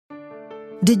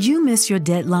Did you miss your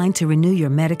deadline to renew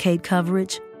your Medicaid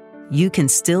coverage? You can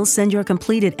still send your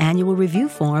completed annual review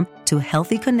form to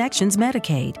Healthy Connections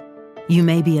Medicaid. You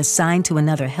may be assigned to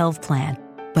another health plan,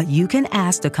 but you can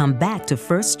ask to come back to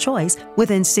First Choice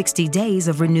within 60 days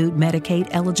of renewed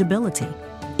Medicaid eligibility.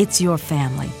 It's your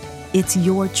family. It's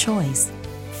your choice.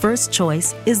 First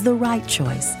Choice is the right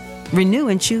choice. Renew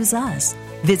and choose us.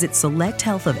 Visit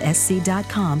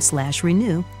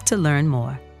selecthealthofsc.com/renew to learn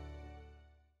more.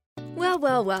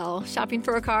 Well, shopping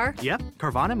for a car? Yep,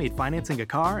 Carvana made financing a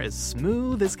car as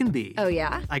smooth as can be. Oh,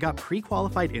 yeah? I got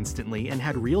pre-qualified instantly and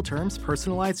had real terms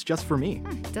personalized just for me.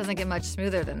 Doesn't get much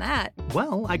smoother than that.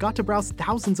 Well, I got to browse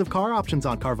thousands of car options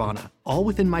on Carvana, all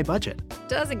within my budget.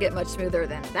 Doesn't get much smoother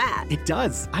than that. It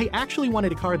does. I actually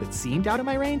wanted a car that seemed out of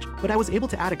my range, but I was able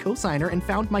to add a cosigner and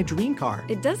found my dream car.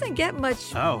 It doesn't get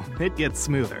much... Oh, it gets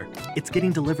smoother. It's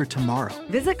getting delivered tomorrow.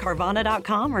 Visit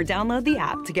Carvana.com or download the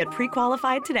app to get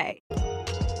pre-qualified today.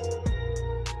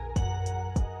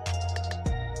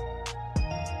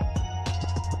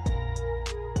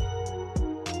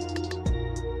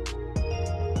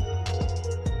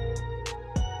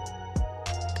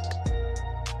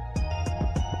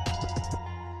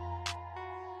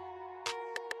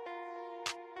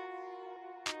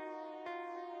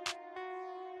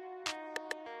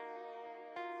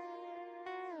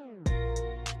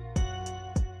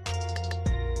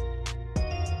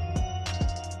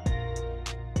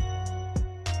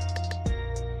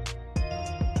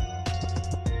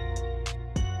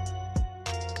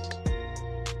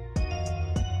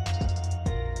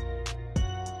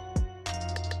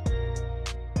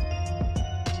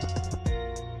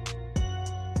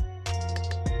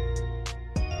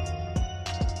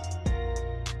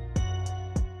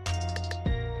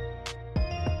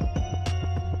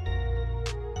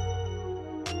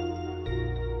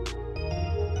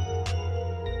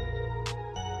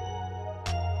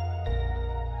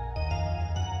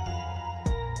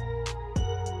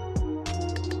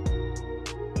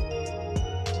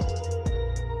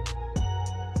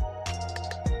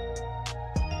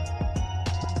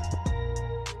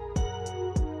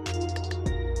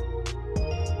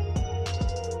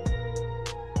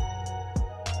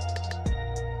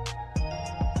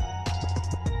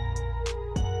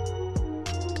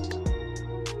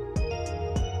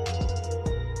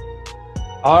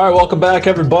 All right, welcome back,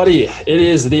 everybody. It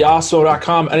is the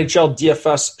Osmo.com NHL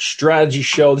DFS Strategy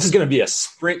Show. This is going to be a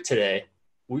sprint today.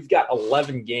 We've got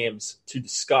 11 games to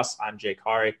discuss. I'm Jake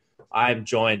Hari. I'm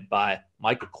joined by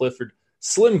Michael Clifford.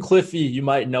 Slim Cliffy, you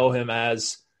might know him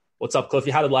as. What's up,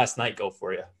 Cliffy? How did last night go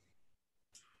for you?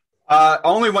 I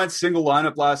only went single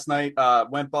lineup last night.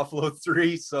 Went Buffalo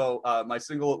 3, so my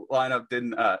single lineup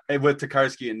didn't with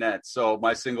Tokarski and net. So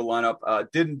my single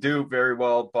lineup didn't do very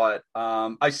well, but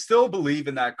I still believe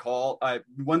in that call.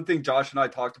 One thing Josh and I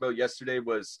talked about yesterday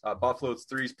was Buffalo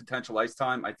 3's potential ice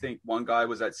time. I think one guy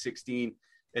was at 16,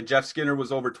 and Jeff Skinner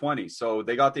was over 20. So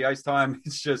they got the ice time.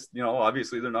 It's just,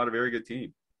 obviously they're not a very good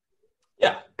team.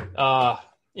 Yeah,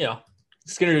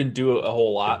 Skinner didn't do a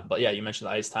whole lot, but yeah, you mentioned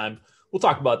the ice time. We'll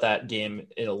talk about that game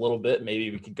in a little bit. Maybe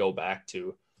we could go back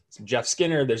to some Jeff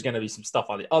Skinner. There's going to be some stuff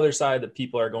on the other side that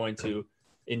people are going to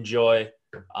enjoy.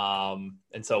 And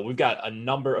so we've got a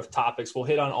number of topics. We'll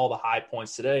hit on all the high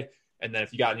points today. And then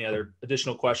if you got any other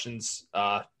additional questions,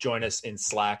 join us in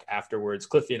Slack afterwards.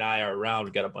 Cliffy and I are around.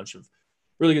 We've got a bunch of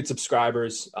really good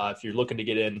subscribers. If you're looking to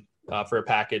get in for a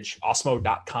package,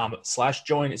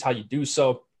 osmo.com/join is how you do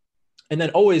so. And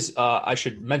then always, I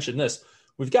should mention this.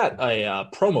 We've got a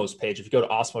promos page. If you go to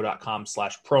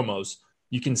osmo.com/promos,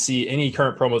 you can see any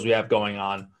current promos we have going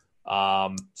on.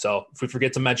 So if we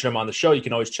forget to mention them on the show, you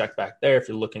can always check back there if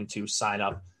you're looking to sign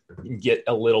up and get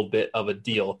a little bit of a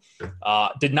deal.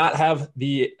 Did not have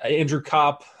the Andrew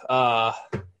Kopp. I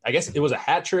guess it was a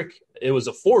hat trick. It was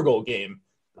a 4-goal game.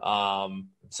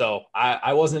 So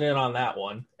I wasn't in on that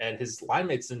one, and his line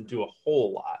mates didn't do a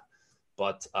whole lot.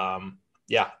 But,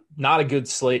 not a good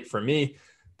slate for me.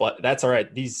 But that's all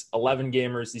right. These 11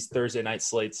 gamers, these Thursday night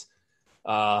slates,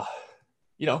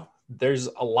 there's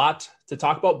a lot to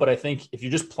talk about. But I think if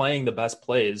you're just playing the best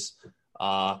plays,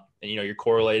 and you're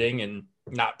correlating and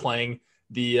not playing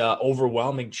the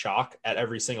overwhelming chalk at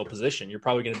every single position, you're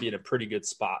probably going to be in a pretty good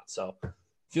spot. So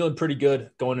feeling pretty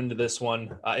good going into this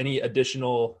one. Any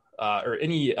additional or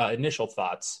any initial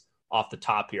thoughts off the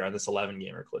top here on this 11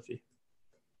 gamer, Cliffy?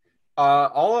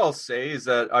 All I'll say is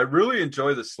that I really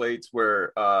enjoy the slates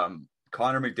where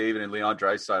Connor McDavid and Leon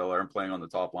Draisaitl aren't playing on the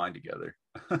top line together.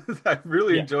 I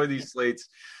really enjoy these slates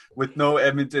with no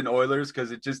Edmonton Oilers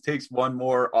because it just takes one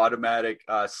more automatic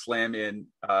slam in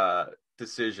to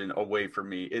decision away from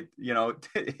me. It,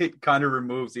 it kind of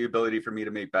removes the ability for me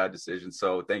to make bad decisions.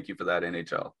 So thank you for that,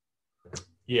 NHL.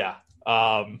 Yeah.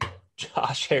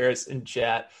 Josh Harris in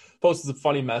chat posted some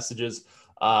funny messages.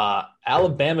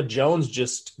 Alabama Jones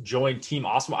just joined Team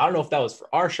Awesome. I don't know if that was for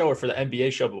our show or for the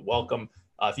NBA show, but welcome.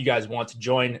 If you guys want to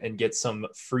join and get some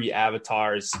free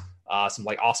avatars, some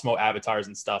like Osmo avatars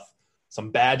and stuff,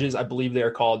 some badges, I believe they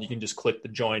are called. You can just click the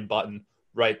join button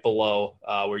right below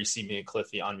where you see me and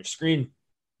Cliffy on your screen.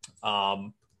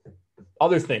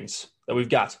 Other things that we've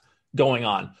got going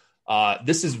on.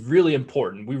 This is really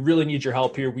important. We really need your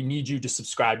help here. We need you to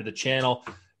subscribe to the channel.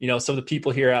 Some of the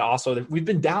people here at Also, we've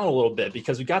been down a little bit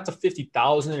because we got to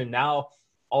 50,000 and now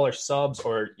all our subs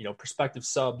or, prospective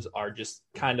subs are just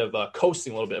kind of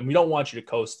coasting a little bit. And we don't want you to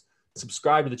coast.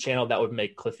 Subscribe to the channel. That would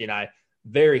make Cliffy and I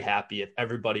very happy if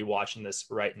everybody watching this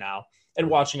right now and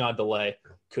watching on delay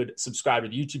could subscribe to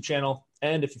the YouTube channel.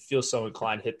 And if you feel so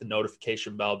inclined, hit the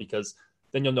notification bell because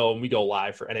then you'll know when we go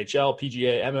live for NHL,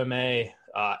 PGA, MMA,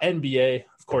 NBA.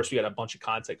 Of course, we got a bunch of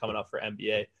content coming up for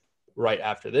NBA right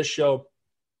after this show.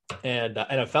 And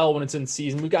NFL when it's in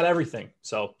season. We've got everything.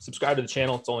 So subscribe to the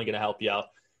channel. It's only going to help you out.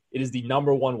 It is the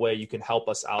number one way you can help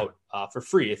us out for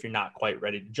free if you're not quite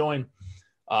ready to join.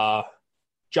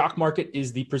 Jock Market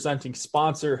is the presenting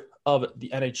sponsor of the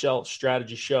NHL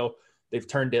Strategy Show. They've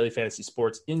turned daily fantasy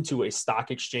sports into a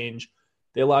stock exchange.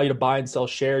 They allow you to buy and sell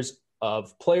shares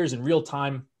of players in real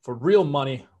time for real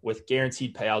money with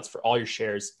guaranteed payouts for all your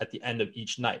shares at the end of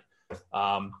each night.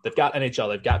 They've got NHL,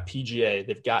 they've got PGA,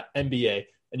 they've got NBA,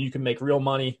 and you can make real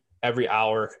money every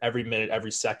hour, every minute,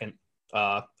 every second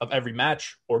of every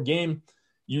match or game.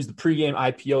 Use the pregame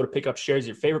IPO to pick up shares of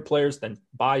your favorite players, then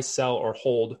buy, sell, or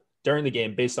hold during the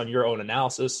game based on your own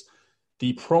analysis.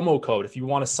 The promo code, if you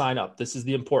want to sign up, this is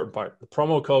the important part. The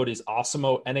promo code is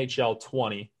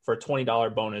AwesomoNHL20 for a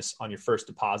 $20 bonus on your first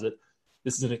deposit.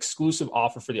 This is an exclusive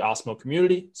offer for the Awesemo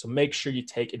community, so make sure you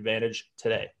take advantage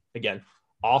today. Again,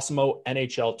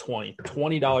 AwesomoNHL20,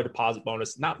 $20 deposit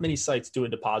bonus. Not many sites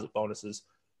doing deposit bonuses,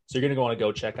 so you're going to want to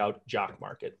go check out Jock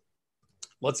Market.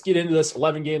 Let's get into this.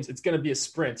 11 games. It's going to be a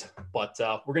sprint, but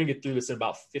we're going to get through this in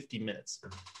about 50 minutes.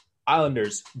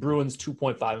 Islanders, Bruins,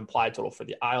 2.5 implied total for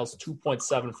the Isles,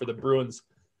 2.7 for the Bruins.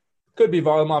 Could be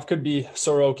Varlamov, could be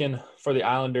Sorokin for the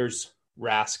Islanders.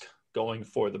 Rask going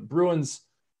for the Bruins.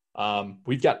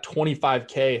 We've got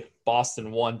 25K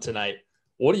Boston 1 tonight.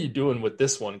 What are you doing with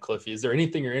this one, Cliffy? Is there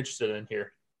anything you're interested in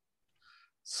here?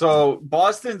 So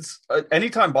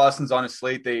anytime Boston's on a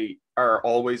slate, they are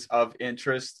always of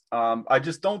interest. I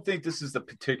just don't think this is the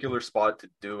particular spot to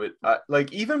do it.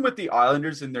 Even with the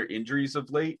Islanders and their injuries of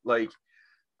late,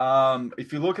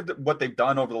 if you look at what they've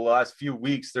done over the last few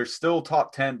weeks, they're still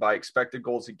top 10 by expected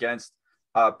goals against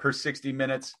per 60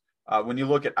 minutes. When you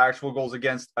look at actual goals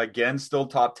against, again, still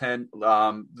top 10.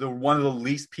 They're one of the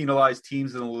least penalized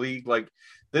teams in the league.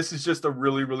 This is just a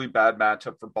really, really bad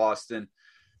matchup for Boston.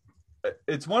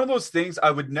 It's one of those things I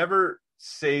would never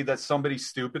say that somebody's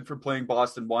stupid for playing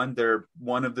Boston 1. They're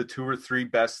one of the 2 or 3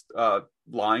 best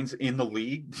lines in the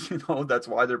league. That's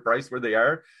why they're priced where they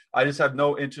are. I just have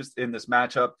no interest in this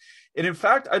matchup. And in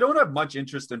fact, I don't have much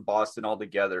interest in Boston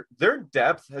altogether. Their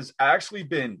depth has actually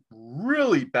been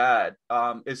really bad,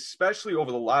 especially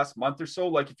over the last month or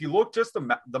so. If you look just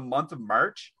the month of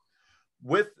March,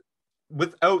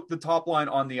 without the top line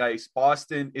on the ice,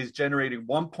 Boston is generating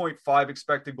 1.5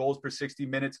 expected goals per 60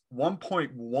 minutes,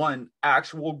 1.1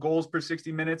 actual goals per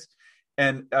 60 minutes,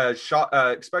 and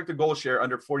expected goal share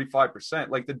under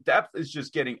 45%. The depth is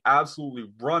just getting absolutely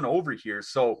run over here.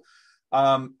 So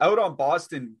out on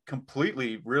Boston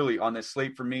completely, really, on this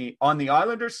slate for me. On the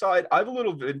Islanders side, I have a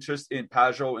little interest in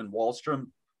Pajot and Wahlstrom.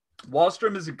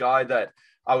 Wahlstrom is a guy that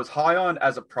I was high on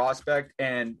as a prospect,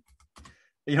 and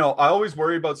I always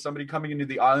worry about somebody coming into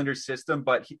the Islanders system,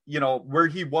 but where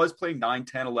he was playing 9,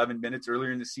 10, 11 minutes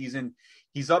earlier in the season,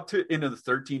 he's up to into the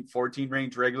 13, 14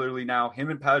 range regularly now. Him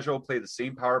and Pajot play the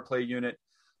same power play unit.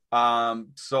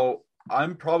 So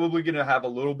I'm probably going to have a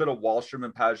little bit of Wahlstrom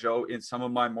and Pajot in some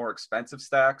of my more expensive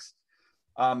stacks.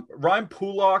 Ryan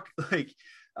Pulock,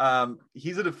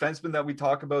 he's a defenseman that we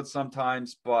talk about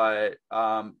sometimes, but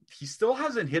he still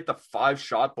hasn't hit the 5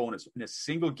 shot bonus in a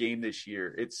single game this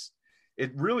year.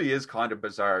 It really is kind of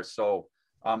bizarre. So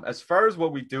as far as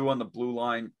what we do on the blue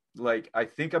line, I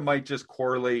think I might just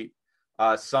correlate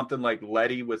something like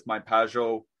Leddy with my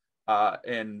Pajot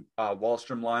and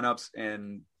Wahlstrom lineups,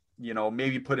 and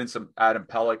maybe put in some Adam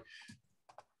Pelech.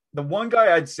 The one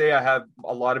guy I'd say I have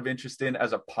a lot of interest in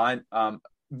as a punt,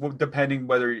 depending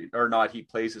whether or not he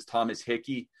plays, is Thomas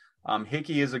Hickey.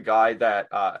 Hickey is a guy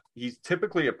that he's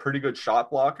typically a pretty good shot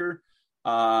blocker,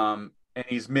 and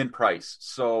he's min price.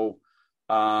 So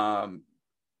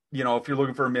If you're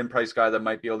looking for a min price guy that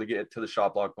might be able to get to the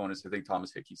shot block bonus, I think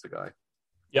Thomas Hickey's the guy.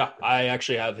 Yeah, I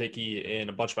actually have Hickey in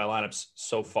a bunch of my lineups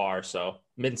so far. So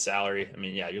mid salary. I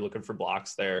mean, yeah, you're looking for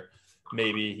blocks there.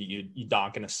 Maybe you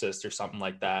donk an assist or something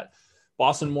like that.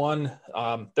 Boston won.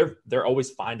 They're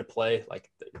always fine to play. Like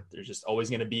they're just always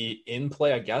going to be in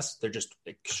play, I guess. They're just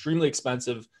extremely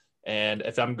expensive. And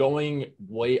if I'm going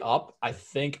way up, I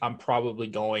think I'm probably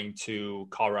going to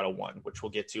Colorado 1, which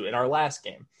we'll get to in our last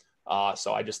game.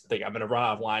 So I just think I'm going to run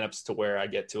out of lineups to where I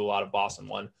get to a lot of Boston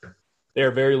 1.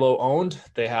 They're very low owned.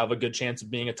 They have a good chance of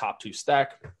being a top 2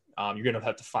 stack. You're going to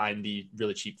have to find the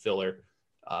really cheap filler.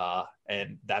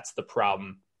 And that's the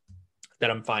problem that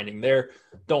I'm finding there.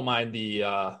 Don't mind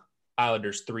the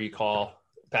Islanders 3 call,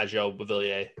 Pajot,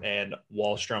 Beauvillier, and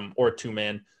Wallstrom, or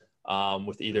 2-man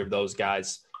with either of those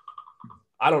guys.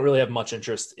 I don't really have much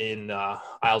interest in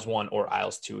Isles 1 or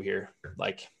Isles 2 here.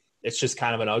 Like, it's just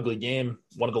kind of an ugly game,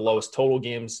 one of the lowest total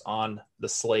games on the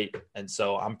slate. And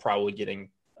so I'm probably getting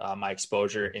my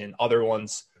exposure in other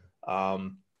ones.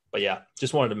 But yeah,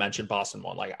 just wanted to mention Boston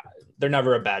 1. Like, they're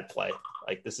never a bad play.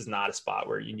 Like, this is not a spot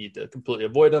where you need to completely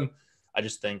avoid them. I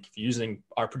just think if you're using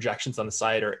our projections on the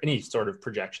site or any sort of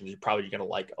projections, you're probably going to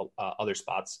like other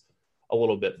spots a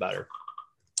little bit better.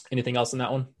 Anything else in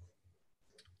that one?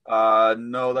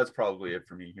 No, that's probably it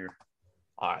for me here.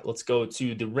 All right, let's go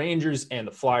to the Rangers and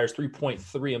the Flyers.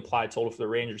 3.3 implied total for the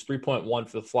Rangers, 3.1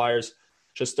 for the Flyers.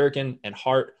 Shesterkin and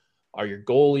Hart are your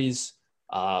goalies.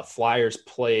 Flyers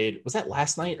played, was that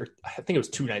last night? Or I think it was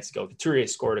 2 nights ago. Couturier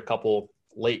scored a couple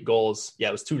late goals. Yeah,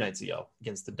 it was 2 nights ago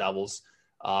against the Devils.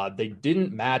 They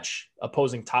didn't match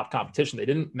opposing top competition. They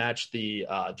didn't match the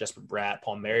Jesper Bratt,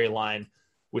 Palmieri line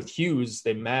with Hughes.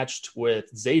 They matched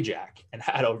with Zajac and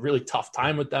had a really tough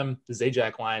time with them. The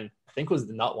Zajac line, I think, was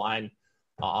the nut line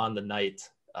on the night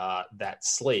that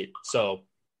slate. So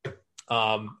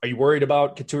are you worried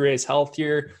about Couturier's health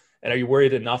here? And are you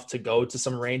worried enough to go to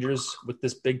some Rangers with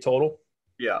this big total?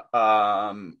 Yeah.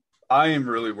 I am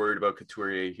really worried about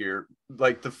Couturier here.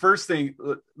 Like, the first thing,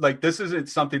 like, this isn't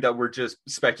something that we're just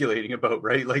speculating about,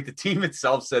 right? Like, the team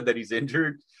itself said that he's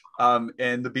injured.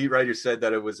 And the beat writer said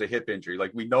that it was a hip injury.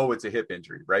 Like, we know it's a hip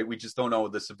injury, right? We just don't know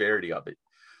the severity of it.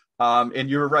 And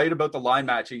you're right about the line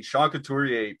matching. Sean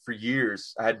Couturier for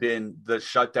years had been the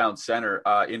shutdown center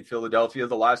in Philadelphia.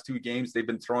 The last 2 games, they've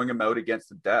been throwing him out against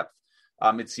the depth.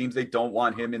 It seems they don't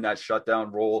want him in that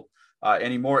shutdown role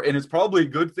anymore. And it's probably a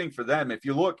good thing for them. If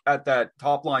you look at that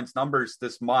top line's numbers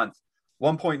this month,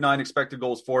 1.9 expected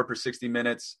goals for per 60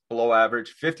 minutes, below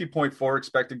average, 50.4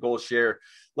 expected goal share.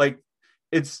 Like,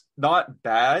 it's not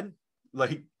bad,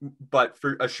 like, but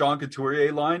for a Sean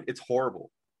Couturier line, it's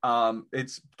horrible.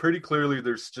 It's pretty clearly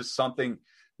there's just something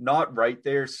not right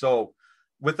there. So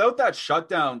without that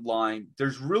shutdown line,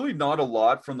 there's really not a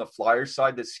lot from the Flyers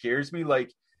side that scares me.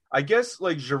 Like, I guess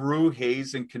like Giroux,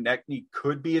 Hayes, and Konechny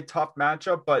could be a tough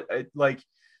matchup, but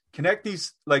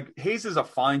Konechny's, like, Hayes is a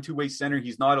fine 2-way center.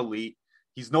 He's not elite.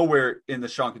 He's nowhere in the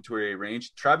Sean Couturier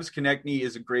range. Travis Konechny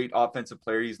is a great offensive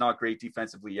player. He's not great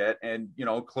defensively yet. And,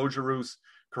 Claude Giroux's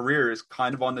career is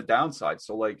kind of on the downside.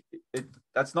 So, like,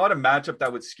 that's not a matchup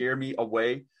that would scare me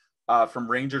away from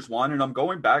Rangers 1. And I'm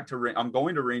going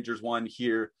to Rangers 1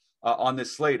 here on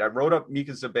this slate. I wrote up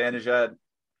Mika Zibanejad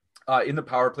in the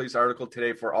Power Plays article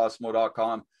today for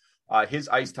Osmo.com. His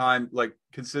ice time, like,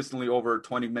 consistently over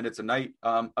 20 minutes a night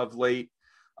of late.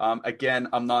 Again,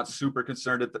 I'm not super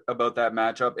concerned about that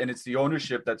matchup, and it's the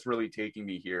ownership that's really taking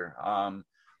me here.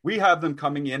 We have them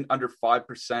coming in under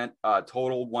 5%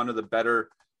 total, one of the better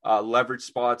leverage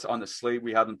spots on the slate.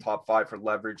 We have them top 5 for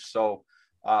leverage. So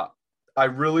I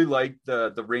really like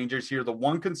the Rangers here. The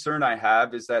one concern I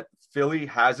have is that Philly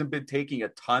hasn't been taking a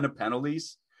ton of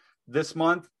penalties this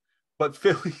month, but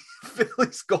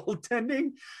Philly's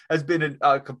goaltending has been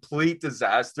a complete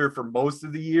disaster for most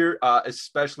of the year,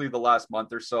 especially the last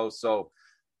month or so. So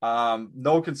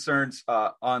no concerns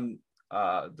on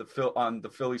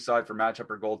the Philly side for matchup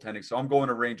or goaltending. So I'm going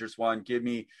to Rangers 1. Give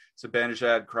me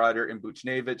Zibanejad, Kreider, and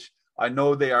Buchnevich. I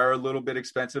know they are a little bit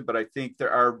expensive, but I think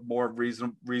there are more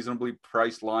reasonably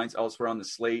priced lines elsewhere on the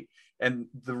slate. And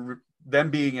them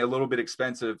being a little bit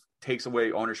expensive takes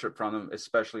away ownership from them,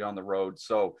 especially on the road.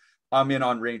 So I'm in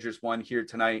on Rangers 1 here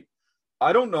tonight.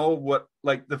 I don't know what,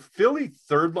 like, the Philly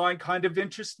third line kind of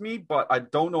interests me, but I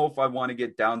don't know if I want to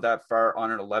get down that far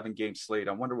on an 11-game slate.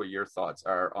 I wonder what your thoughts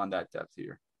are on that depth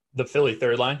here. The Philly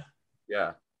third line?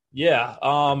 Yeah. Yeah.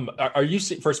 Are you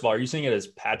first of all, are you seeing it as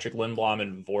Patrick Lindblom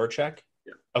and Voracek?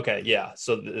 Yeah. Okay. Yeah.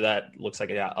 So that looks like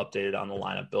it got updated on the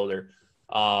lineup builder.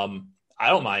 I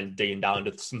don't mind digging down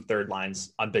to some third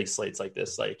lines on big slates like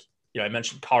this. Like, I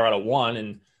mentioned Colorado 1,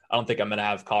 and I don't think I'm going to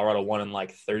have Colorado 1 in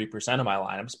like 30% of my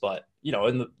lineups, but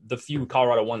in the few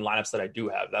Colorado 1 lineups that I do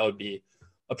have, that would be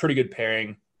a pretty good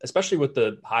pairing, especially with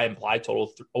the high implied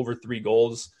total over 3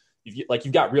 goals.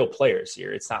 You've got real players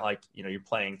here. It's not like, you're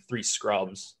playing 3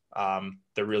 scrubs.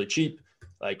 They're really cheap.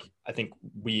 Like, I think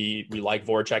we like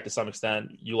Voracek to some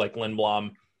extent. You like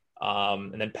Lindblom,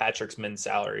 and then Patrick's min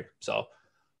salary. So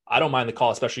I don't mind the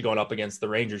call, especially going up against the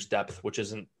Rangers' depth, which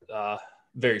isn't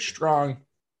very strong.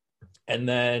 And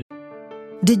then,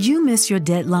 Did you miss your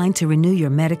deadline to renew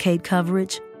your Medicaid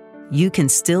coverage? You can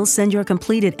still send your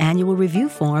completed annual review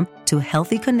form to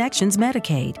Healthy Connections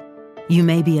Medicaid. You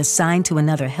may be assigned to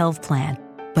another health plan,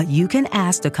 but you can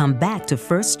ask to come back to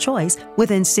First Choice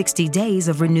within 60 days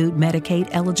of renewed Medicaid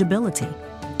eligibility.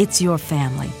 It's your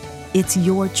family. It's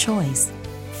your choice.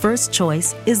 First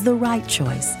Choice is the right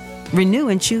choice. Renew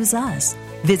and choose us.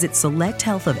 Visit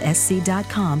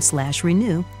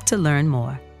selecthealthofsc.com/renew to learn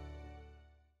more.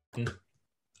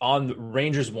 on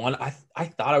Rangers 1, I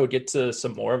thought I would get to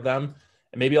some more of them,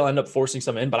 and maybe I'll end up forcing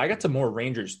some in, but I got to more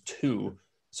Rangers 2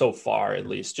 so far, at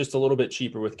least, just a little bit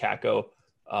cheaper with Kakko,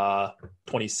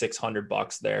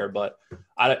 $2,600 there. But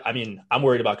I mean, I'm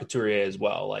worried about Couturier as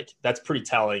well. Like, that's pretty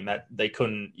telling that they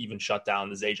couldn't even shut down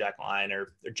the Zajac line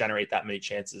or generate that many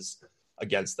chances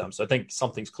against them. So I think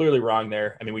something's clearly wrong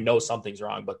there. I mean, we know something's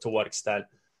wrong, but to what extent,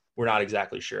 we're not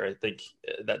exactly sure. I think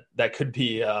that could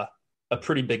be a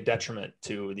pretty big detriment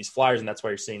to these Flyers, and that's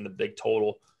why you're seeing the big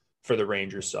total for the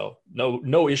Rangers. So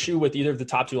no issue with either of the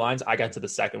top 2 lines. I got to the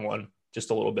second one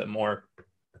just a little bit more.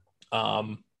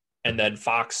 And then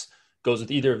Fox goes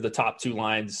with either of the top 2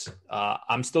 lines.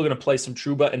 I'm still going to play some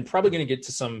Trouba and probably going to get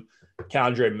to some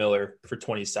K'Andre Miller for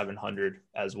 2,700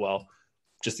 as well.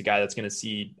 Just a guy that's going to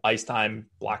see ice time,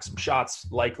 block some shots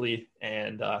likely,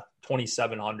 and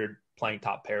 2,700 playing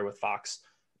top pair with Fox.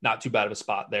 Not too bad of a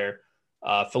spot there.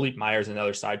 Philippe Myers on the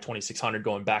other side, 2,600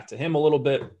 going back to him a little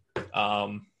bit.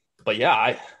 But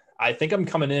yeah, I think I'm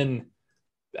coming in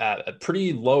at a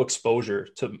pretty low exposure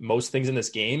to most things in this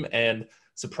game. And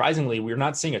surprisingly, we're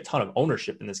not seeing a ton of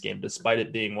ownership in this game, despite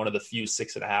it being one of the few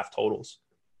 6.5 totals.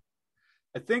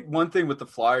 I think one thing with the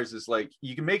Flyers is, like,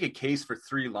 you can make a case for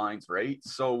 3 lines, right?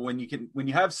 So when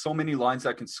you have so many lines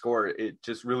that can score, it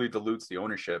just really dilutes the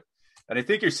ownership. And I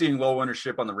think you're seeing low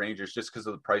ownership on the Rangers just because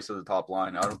of the price of the top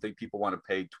line. I don't think people want to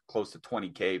pay close to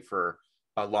 $20,000 for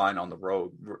a line on the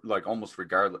road, like almost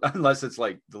regardless, unless it's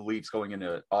like the Leafs going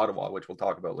into Ottawa, which we'll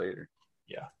talk about later.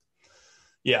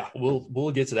 Yeah,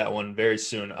 we'll get to that one very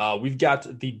soon. We've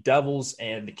got the Devils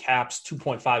and the Caps,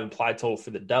 2.5 implied total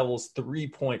for the Devils,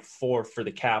 3.4 for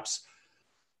the Caps.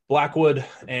 Blackwood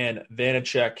and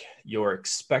Vanacek, your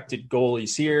expected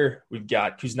goalies here. We've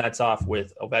got Kuznetsov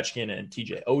with Ovechkin and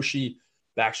TJ Oshie,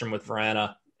 Backstrom with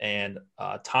Vrana, and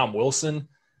Tom Wilson.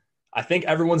 I think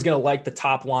everyone's going to like the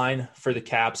top line for the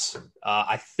Caps.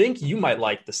 I think you might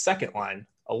like the second line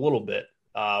a little bit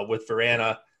with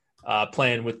Vrana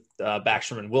playing with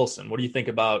Backstrom and Wilson. What do you think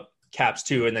about Caps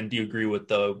 2? And then do you agree with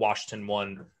the Washington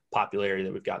 1 popularity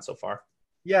that we've got so far?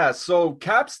 Yeah, so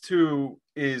Caps 2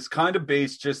 is kind of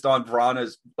based just on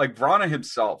Vrana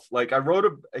himself. Like,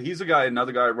 he's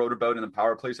another guy I wrote about in the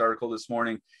Power Plays article this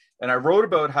morning. And I wrote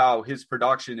about how his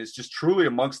production is just truly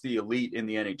amongst the elite in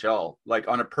the NHL, like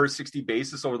on a per 60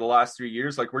 basis over the last 3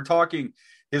 years. Like, we're talking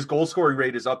his goal scoring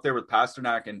rate is up there with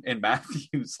Pasternak and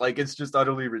Matthews. Like, it's just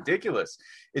utterly ridiculous.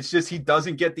 It's just, he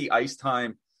doesn't get the ice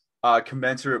time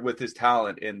commensurate with his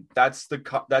talent. And that's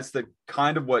the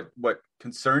kind of what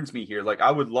concerns me here. Like,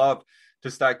 I would love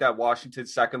to stack that Washington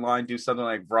second line, do something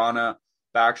like Vrana,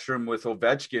 Backstrom with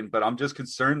Ovechkin, but I'm just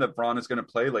concerned that Vrana is going to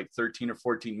play like 13 or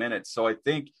 14 minutes. So I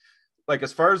think, like,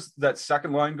 as far as that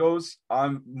second line goes,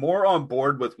 I'm more on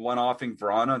board with one-offing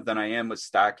Vrana than I am with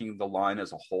stacking the line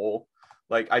as a whole.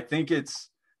 Like, I think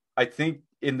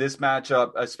in this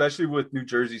matchup, especially with New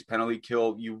Jersey's penalty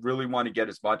kill, you really want to get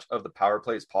as much of the power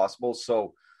play as possible.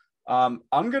 So I'm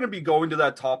going to be going to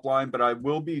that top line, but it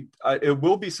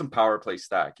will be some power play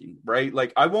stacking, right?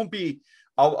 Like,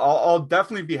 I'll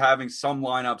definitely be having some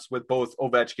lineups with both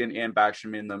Ovechkin and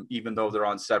Backstrom in them, even though they're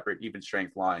on separate even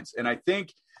strength lines. And I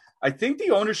think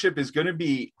the ownership is going to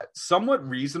be somewhat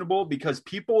reasonable because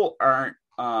people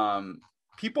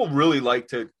really like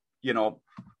to,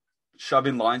 shove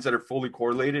in lines that are fully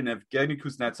correlated. And if Evgeny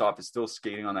Kuznetsov is still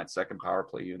skating on that second power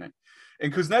play unit,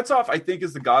 and Kuznetsov, I think,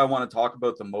 is the guy I want to talk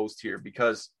about the most here,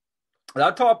 because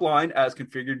that top line as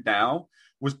configured now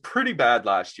was pretty bad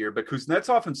last year, but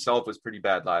Kuznetsov himself was pretty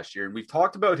bad last year. And we've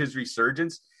talked about his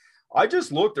resurgence. I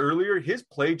just looked earlier, his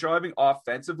play driving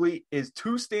offensively is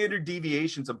 2 standard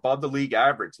deviations above the league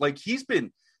average. Like, he's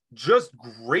been just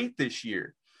great this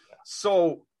year.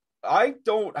 So I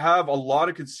don't have a lot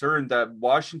of concern that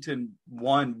Washington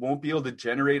won't be able to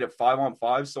generate at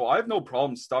 5-on-5. So I have no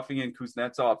problem stuffing in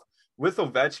Kuznetsov with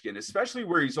Ovechkin, especially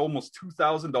where he's almost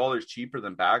 $2,000 cheaper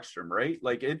than Backstrom, right?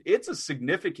 Like it's a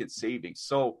significant savings.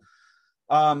 So,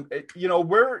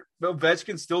 where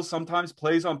Ovechkin still sometimes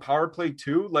plays on power play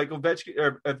too, like Ovechkin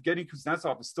or Evgeny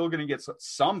Kuznetsov is still going to get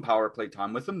some power play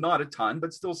time with him, not a ton,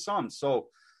 but still some. So,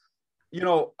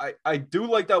 I do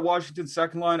like that Washington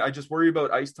second line. I just worry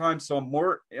about ice time. So I'm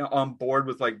more on board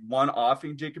with like one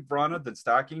offing Jacob Vrana than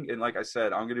stacking. And like I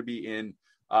said, I'm going to be in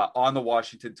on the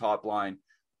Washington top line.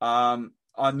 On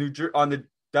the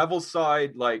Devils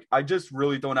side, like I just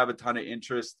really don't have a ton of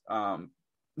interest.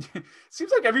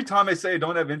 Seems like every time I say I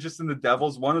don't have interest in the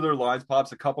Devils, one of their lines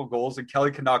pops a couple goals and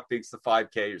Kelly Canuck thinks the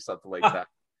 5K or something like that.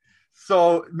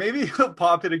 So maybe he'll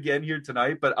pop it again here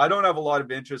tonight, but I don't have a lot of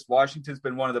interest. Washington's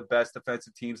been one of the best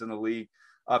defensive teams in the league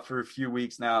for a few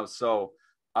weeks now. So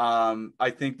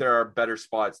I think there are better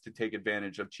spots to take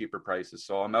advantage of cheaper prices.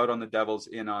 So I'm out on the Devils,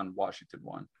 in on Washington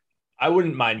 1. I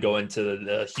wouldn't mind going to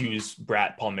the Hughes,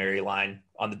 Bratt, Palmieri line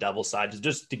on the Devils side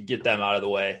just to get them out of the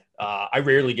way. I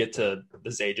rarely get to the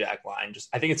Zajac line.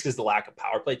 I think it's because the lack of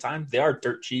power play time. They are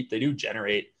dirt cheap. They do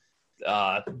generate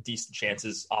decent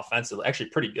chances offensively,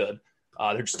 actually pretty good.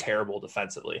 They're just terrible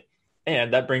defensively.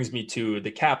 And that brings me to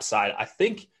the Caps side. I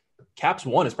think Caps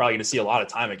 1 is probably going to see a lot of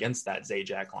time against that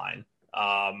Zajac line.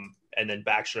 And then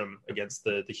Backstrom against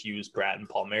the Hughes, Bratt, and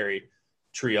Palmieri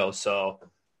trio. So,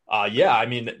 I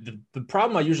mean, the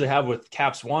problem I usually have with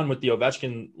Caps 1 with the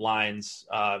Ovechkin lines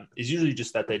is usually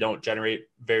just that they don't generate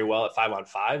very well at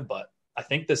 5-on-5, but I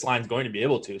think this line's going to be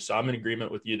able to. So I'm in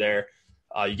agreement with you there.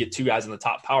 You get two guys in the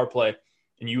top power play,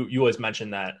 and you always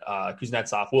mention that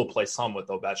Kuznetsov will play some with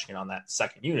Ovechkin on that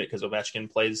second unit because Ovechkin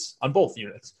plays on both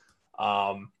units.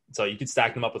 So you could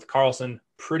stack them up with Carlson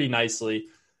pretty nicely.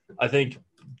 I think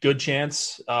good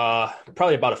chance,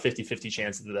 probably about a 50-50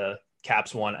 chance that the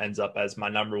Caps 1 ends up as my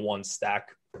number one stack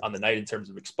on the night in terms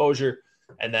of exposure.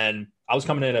 And then I was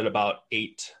coming in at about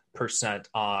 8%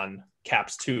 on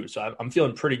Caps 2. So I'm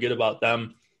feeling pretty good about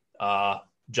them,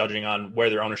 judging on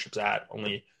where their ownership's at.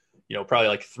 Only, probably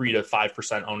like 3 to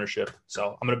 5% ownership.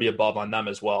 So I'm going to be above on them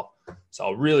as well. So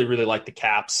I really, really like the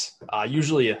Caps.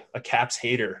 Usually a Caps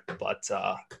hater, but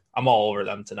I'm all over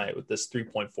them tonight with this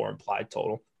 3.4 implied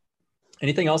total.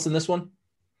 Anything else in this one?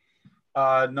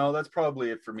 No, that's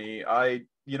probably it for me.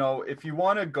 If you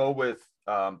want to go with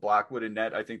Blackwood and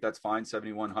net, I think that's fine.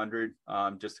 7,100,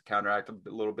 just to counteract a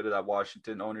little bit of that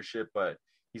Washington ownership, but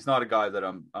he's not a guy that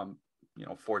I'm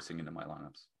forcing into my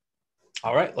lineups.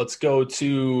 All right, let's go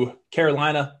to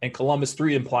Carolina and Columbus.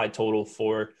 3 implied total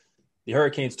for the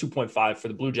Hurricanes, 2.5 for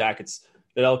the Blue Jackets.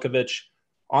 Nedeljkovic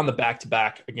on the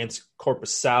back-to-back against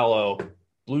Korpisalo.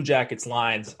 Blue Jackets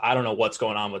lines, I don't know what's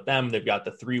going on with them. They've got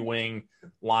the 3-wing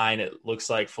line. It looks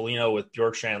like Foligno with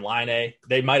Bjorkstrand line A.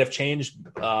 They might have changed,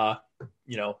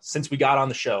 since we got on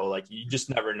the show. Like, you just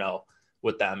never know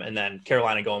with them. And then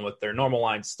Carolina going with their normal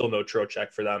line, still no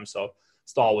Trocheck for them. So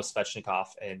Stahl with Svechnikov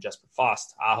and Jesper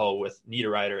Fast. Aho with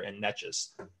Niederreiter and Netjes.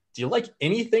 Do you like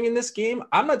anything in this game?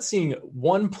 I'm not seeing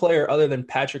one player other than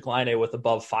Patrick Laine with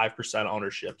above 5%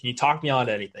 ownership. Can you talk me on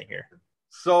to anything here?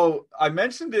 So I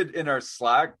mentioned it in our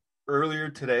Slack earlier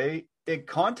today. In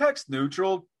context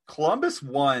neutral, Columbus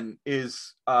 1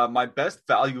 is my best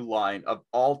value line of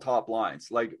all top lines,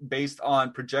 like based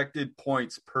on projected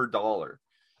points per dollar.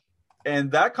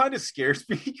 And that kind of scares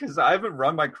me because I haven't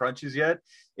run my crunches yet.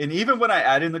 And even when I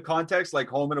add in the context, like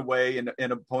home and away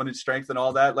and opponent strength and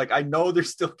all that, like I know they're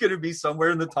still going to be somewhere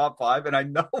in the top 5. And I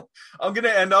know I'm going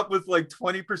to end up with like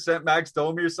 20% Max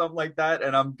Domi or something like that.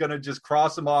 And I'm going to just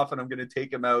cross him off and I'm going to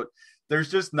take him out. There's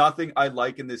just nothing I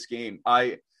like in this game.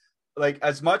 Like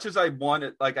as much as I want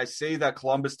it, like I say that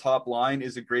Columbus top line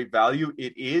is a great value.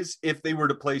 It is if they were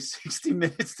to play 60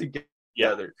 minutes together.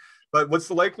 Yeah. But what's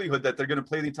the likelihood that they're going to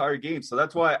play the entire game? So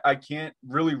that's why I can't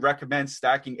really recommend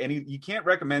stacking any. You can't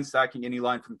recommend stacking any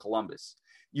line from Columbus.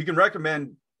 You can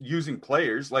recommend using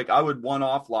players. Like I would one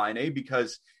off line A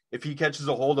because if he catches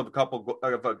a hold of a couple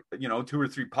of 2 or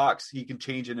 3 pucks, he can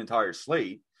change an entire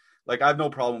slate. Like I have no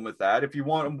problem with that. If you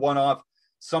want one off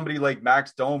somebody like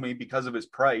Max Domi because of his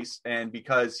price and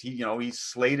because he's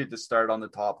slated to start on the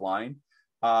top line,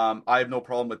 I have no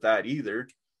problem with that either.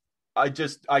 I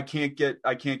can't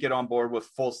get on board with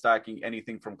full stacking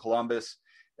anything from Columbus.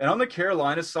 And on the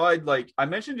Carolina side, like I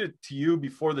mentioned it to you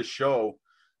before the show,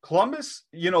 Columbus,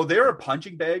 they're a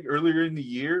punching bag earlier in the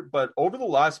year, but over the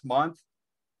last month,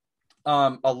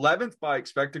 11th by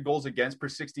expected goals against per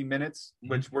 60 minutes,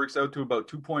 which works out to about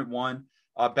 2.1,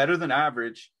 better than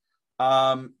average.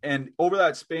 And over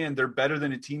that span, they're better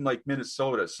than a team like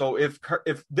Minnesota. So if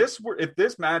this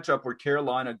matchup were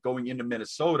Carolina going into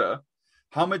Minnesota,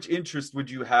 how much interest would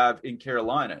you have in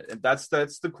Carolina? And that's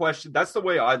the question. That's the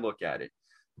way I look at it.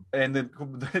 And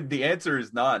the answer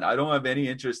is none. I don't have any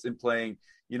interest in playing,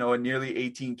 a nearly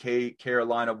 18K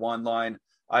Carolina 1 line.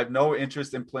 I have no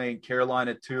interest in playing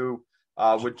Carolina 2.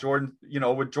 With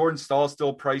Jordan Stahl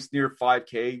still priced near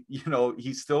 5K,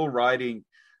 he's still riding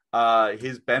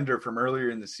his bender from earlier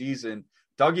in the season.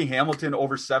 Dougie Hamilton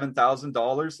over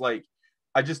 $7,000. Like,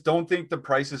 I just don't think the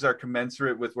prices are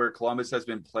commensurate with where Columbus has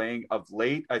been playing of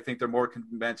late. I think they're more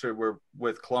commensurate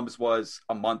with Columbus was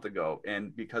a month ago.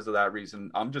 And because of that reason,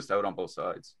 I'm just out on both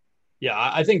sides. Yeah,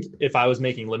 I think if I was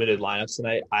making limited lineups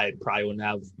tonight, I probably wouldn't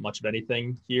have much of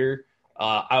anything here.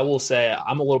 I will say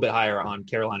I'm a little bit higher on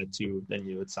Carolina 2 than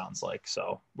you, it sounds like.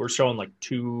 So we're showing like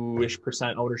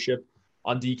 2-ish% ownership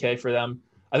on DK for them.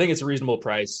 I think it's a reasonable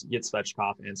price. You get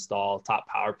Svechkov and Stahl, top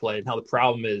power play. Now the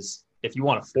problem is, if you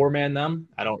want to 4-man them,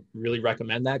 I don't really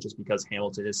recommend that just because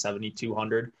Hamilton is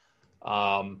 7,200.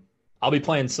 I'll be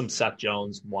playing some Seth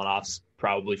Jones one-offs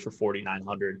probably for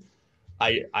 4,900.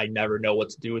 I never know what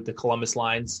to do with the Columbus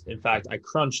lines. In fact, I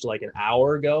crunched like an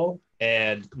hour ago,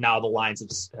 and now the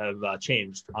lines have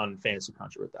changed on Fantasy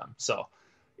Cruncher with them. So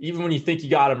even when you think you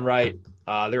got them right,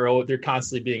 they're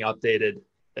constantly being updated.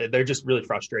 They're just really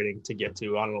frustrating to get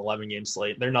to on an 11-game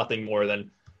slate. They're nothing more than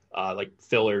like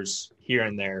fillers here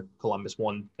and there. Columbus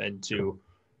 1 and 2,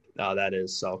 that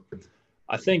is. So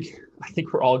I think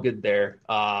we're all good there.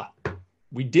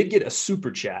 We did get a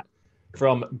super chat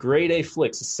from Grade A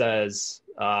Flicks. It says,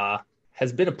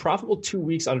 has been a profitable 2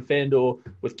 weeks on FanDuel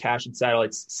with cash and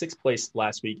satellites, 6th place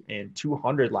last week and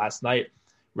 200 last night.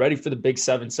 Ready for the big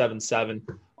 777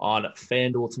 on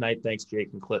FanDuel tonight. Thanks,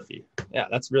 Jake and Cliffy. Yeah,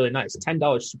 that's really nice.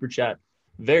 $10 super chat.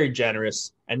 Very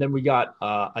generous. And then we got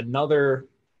another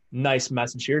nice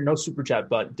message here. No super chat,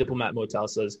 but Diplomat Motel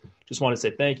says, just want to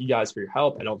say thank you guys for your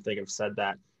help. I don't think I've said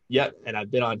that yet, and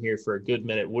I've been on here for a good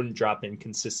minute. Wouldn't drop in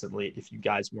consistently if you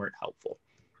guys weren't helpful.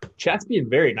 Chat's being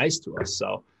very nice to us,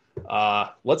 so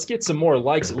let's get some more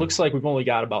likes. It looks like we've only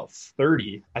got about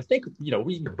 30. I think, when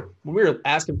we were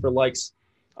asking for likes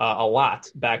a lot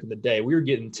back in the day, we were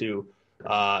getting to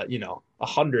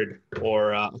 100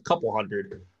 or a couple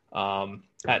hundred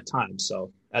at times.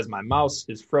 So as my mouse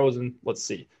is frozen, let's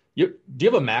see. Do you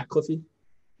have a Mac, Cliffy?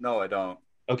 No, I don't.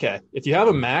 Okay. If you have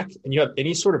a Mac and you have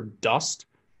any sort of dust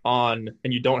on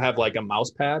and you don't have like a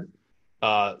mouse pad,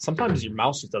 sometimes your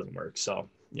mouse just doesn't work. So,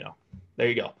 there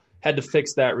you go. Had to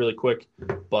fix that really quick.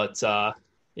 But,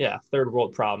 third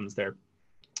world problems there.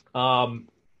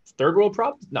 Third world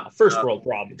problems? No, first world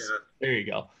problems. Yeah. There you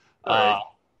go. Right.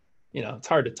 It's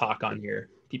hard to talk on here.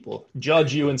 People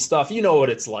judge you and stuff. You know what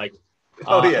it's like.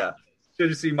 Oh, yeah. Should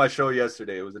have seen my show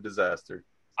yesterday. It was a disaster.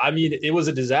 I mean, it was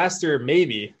a disaster,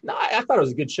 maybe. No, I thought it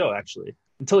was a good show, actually,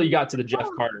 until you got to the Jeff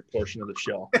Carter portion of the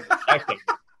show.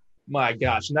 My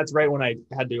gosh. And that's right when I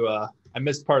had to I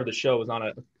missed part of the show. It was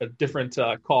on a different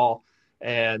call.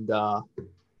 And,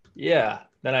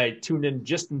 then I tuned in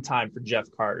just in time for Jeff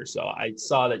Carter. So I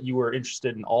saw that you were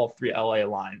interested in all 3 LA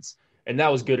lines, and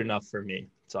that was good enough for me.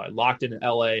 So I locked in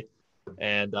LA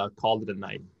and called it a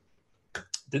night.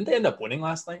 Didn't they end up winning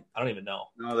last night? I don't even know.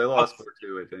 No, they lost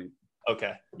 4-2, I think.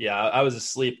 Okay. Yeah, I was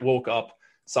asleep, woke up,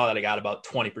 saw that I got about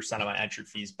 20% of my entry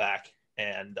fees back,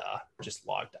 and just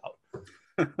logged out.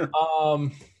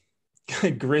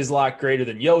 Grizzlock greater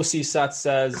than Yossi, Seth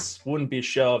says. Wouldn't be a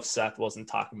show if Seth wasn't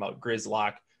talking about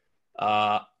Grizzlock.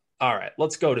 All right,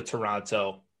 let's go to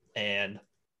Toronto and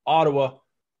Ottawa.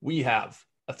 We have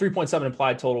a 3.7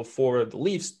 implied total for the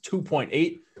Leafs,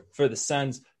 2.8 for the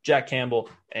Sens, Jack Campbell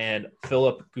and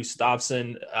Philip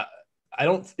Gustafsson.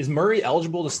 Is Murray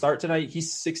eligible to start tonight?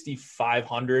 He's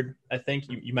 6,500. I think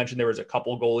you mentioned there was a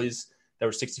couple goalies that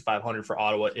were 6,500 for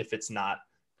Ottawa if it's not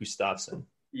Gustafsson.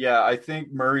 Yeah, I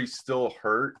think Murray's still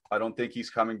hurt. I don't think he's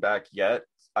coming back yet.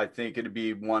 I think it'd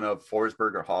be one of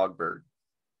Forsberg or Hogberg,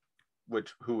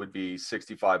 who would be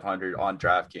 6,500 on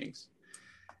DraftKings.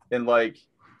 And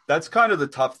that's kind of the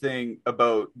tough thing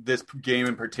about this game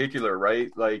in particular, right?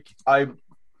 Like I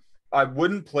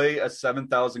wouldn't play a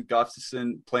 7,000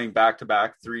 Gustafsson playing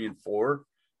back-to-back 3 and 4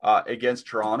 against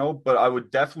Toronto, but I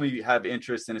would definitely have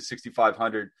interest in a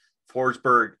 6,500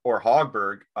 Forsberg or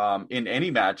Hogberg in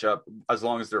any matchup as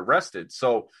long as they're rested.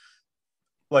 So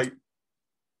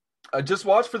just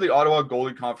watch for the Ottawa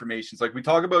goalie confirmations. We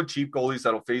talk about cheap goalies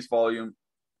that'll face volume.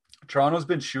 Toronto's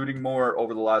been shooting more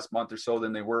over the last month or so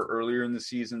than they were earlier in the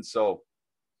season. So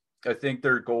I think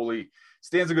their goalie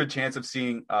stands a good chance of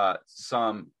seeing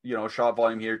some, shot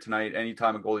volume here tonight.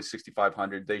 Anytime a goalie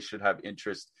 6,500, they should have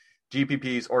interest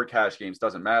GPPs or cash games,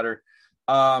 doesn't matter.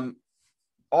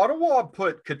 Ottawa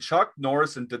put Tkachuk,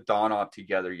 Norris, and Dadonov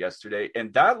together yesterday,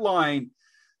 and that line,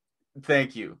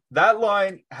 thank you. That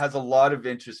line has a lot of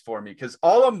interest for me because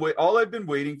all I've been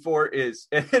waiting for is,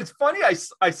 and it's funny, I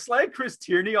slagged Chris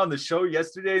Tierney on the show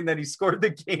yesterday, and then he scored the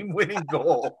game-winning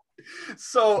goal.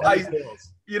 So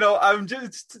I'm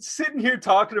just sitting here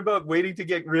talking about waiting to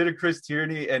get rid of Chris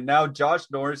Tierney, and now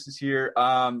Josh Norris is here.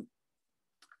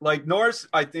 Norris,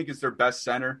 I think, is their best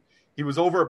center. He was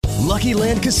over. Lucky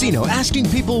Land Casino, asking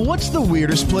people, what's the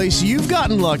weirdest place you've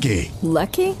gotten lucky?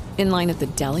 Lucky? In line at the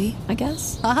deli, I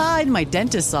guess? Aha, in my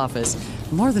dentist's office.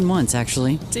 More than once,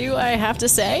 actually. Do I have to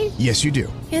say? Yes, you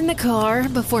do. In the car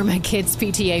before my kids'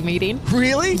 PTA meeting.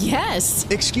 Really? Yes.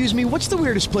 Excuse me, what's the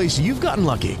weirdest place you've gotten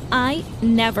lucky? I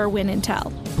never win and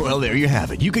tell. Well, there you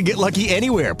have it. You can get lucky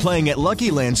anywhere, playing at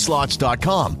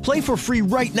LuckyLandSlots.com. Play for free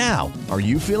right now. Are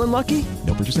you feeling lucky?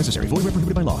 No purchase necessary. Void where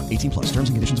prohibited by law. 18+. Terms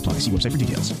and conditions apply. See website for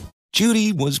details.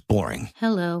 Judy was boring.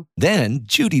 Hello. Then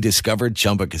Judy discovered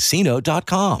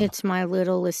ChumbaCasino.com. It's my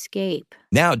little escape.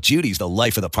 Now Judy's the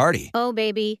life of the party. Oh,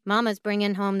 baby, mama's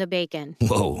bringing home the bacon.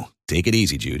 Whoa, take it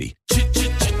easy, Judy.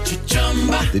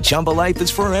 The Chumba life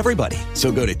is for everybody. So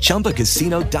go to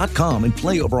ChumbaCasino.com and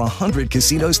play over 100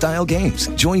 casino-style games.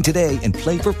 Join today and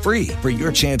play for free for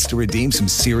your chance to redeem some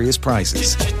serious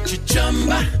prizes.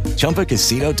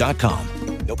 ChumbaCasino.com.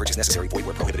 No purchase necessary. Void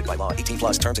where prohibited by law.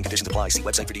 18+. Terms and conditions apply. See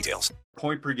website for details.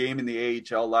 Point per game in the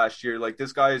AHL last year.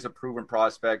 This guy is a proven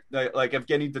prospect.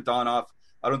 Evgeny Dadonov,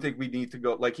 I don't think we need to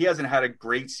go. He hasn't had a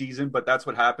great season, but that's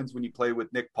what happens when you play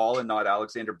with Nick Paul and not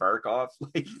Alexander Barkov.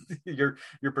 Your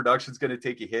production's going to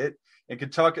take a hit. And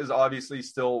Tkachuk is obviously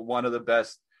still one of the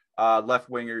best left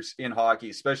wingers in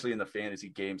hockey, especially in the fantasy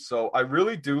game. So I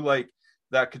really do like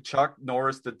that Tkachuk,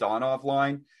 Norris, Dadonov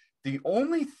line. The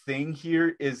only thing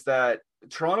here is that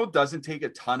Toronto doesn't take a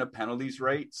ton of penalties,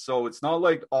 right? So it's not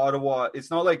like Ottawa. It's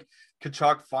not like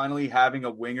Tkachuk finally having a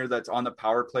winger that's on the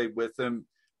power play with him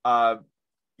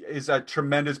is a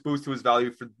tremendous boost to his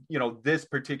value for, this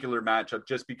particular matchup,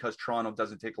 just because Toronto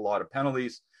doesn't take a lot of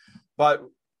penalties. But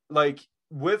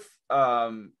with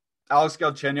Alex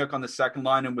Galchenyuk on the second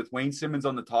line and with Wayne Simmons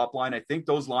on the top line, I think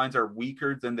those lines are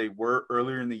weaker than they were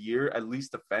earlier in the year, at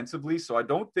least defensively. So I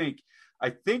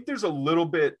think there's a little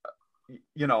bit,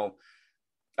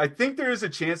 I think there is a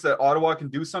chance that Ottawa can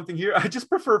do something here. I just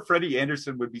prefer Freddie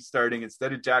Anderson would be starting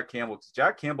instead of Jack Campbell, because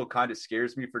Jack Campbell kind of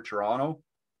scares me for Toronto.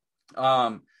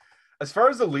 As far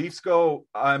as the Leafs go,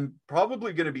 I'm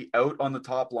probably going to be out on the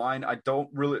top line. I don't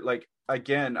really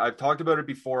again, I've talked about it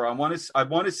before. I want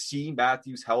to see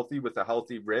Matthews healthy with a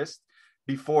healthy wrist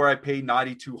before I pay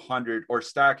 9,200 or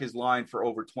stack his line for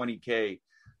over 20K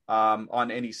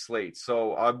on any slate.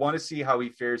 So I want to see how he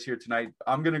fares here tonight.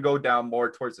 I'm going to go down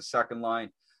more towards the second line.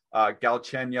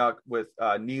 Galchenyuk with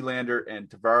Nylander and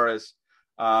Tavares.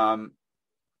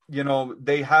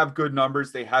 They have good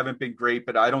numbers. They haven't been great,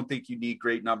 but I don't think you need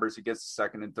great numbers against the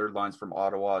second and third lines from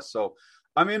Ottawa. So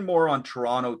I'm in more on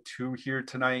Toronto 2 here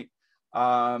tonight.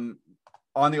 On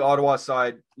the Ottawa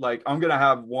side, I'm going to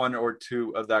have 1 or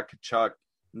 2 of that Tkachuk,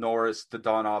 Norris,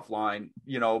 Dadonov line.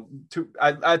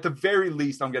 At the very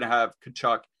least, I'm going to have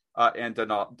Tkachuk and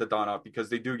Dadonov, because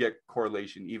they do get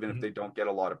correlation, even if they don't get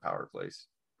a lot of power plays.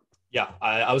 Yeah,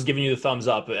 I was giving you the thumbs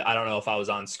up. I don't know if I was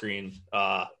on screen.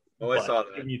 I saw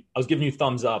that. I was giving you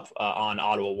thumbs up on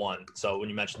Ottawa 1. So when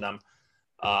you mentioned them,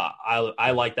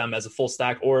 I like them as a full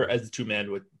stack or as a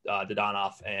 2-man with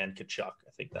Dadonov and Tkachuk.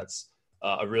 I think that's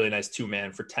a really nice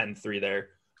 2-man for 10-3 there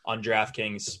on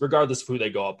DraftKings, regardless of who they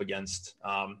go up against.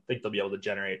 I think they'll be able to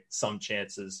generate some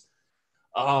chances.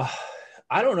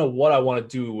 I don't know what I want to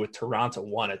do with Toronto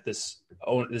 1 at this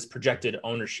projected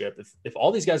ownership. If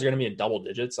all these guys are going to be in double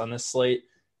digits on this slate,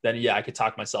 then yeah, I could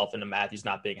talk myself into Matthews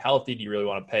not being healthy. Do you really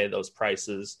want to pay those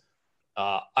prices?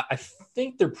 I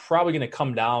think they're probably going to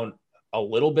come down a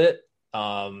little bit,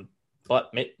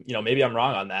 but maybe I'm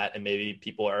wrong on that, and maybe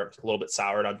people are a little bit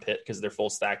soured on Pitt because their full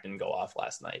stack didn't go off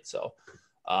last night. So,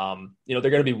 they're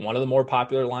going to be one of the more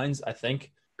popular lines, I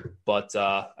think, but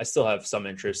I still have some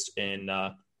interest in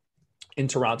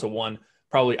Toronto 1,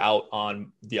 probably out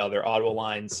on the other Ottawa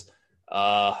lines.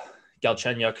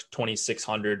 Galchenyuk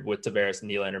 2,600 with Tavares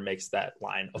and Nylander makes that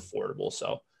line affordable.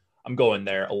 So I'm going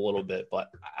there a little bit,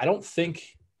 but I think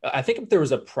if there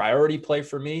was a priority play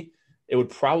for me, it would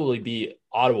probably be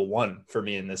Ottawa 1 for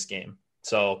me in this game.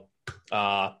 So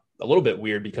a little bit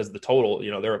weird because the total,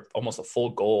 they're almost a full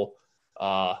goal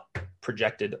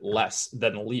projected less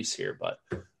than the Leafs here, but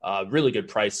really good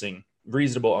pricing,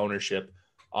 reasonable ownership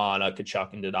on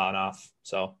Tkachuk and Dadonov.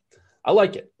 So I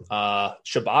like it.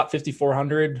 Shabbat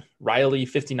 5,400, Riley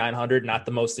 5,900. Not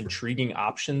the most intriguing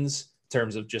options in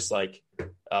terms of just like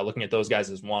looking at those guys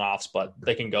as one-offs, but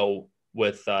they can go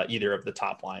with either of the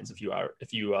top lines if you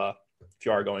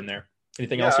are going there.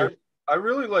 Anything else here? I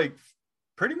really like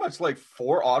pretty much like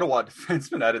 4 Ottawa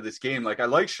defensemen out of this game. Like I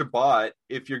like Shabbat.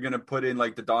 If you're going to put in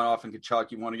like the Donoff and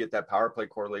Kachuk, you want to get that power play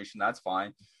correlation. That's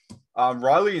fine.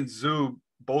 Riley and Zub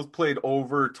both played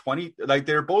over 20. Like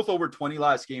they're both over 20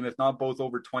 last game, if not both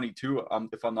over 22,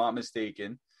 if I'm not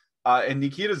mistaken. And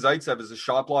Nikita Zaitsev is a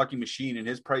shot blocking machine, and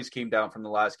his price came down from the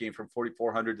last game from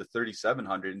 4,400 to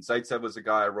 3,700. And Zaitsev was the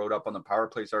guy I wrote up on the Power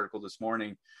Plays article this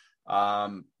morning.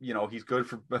 He's good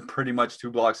for pretty much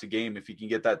 2 blocks a game. If he can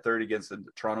get that third against the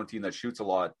Toronto team that shoots a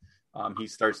lot, he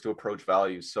starts to approach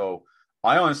value. So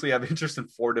I honestly have interest in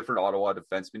 4 different Ottawa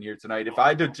defensemen here tonight. If I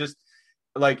had to just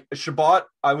like Shabbat,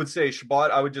 I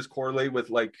would just correlate with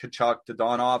like Kachuk to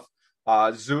Donoff.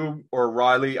 Zub or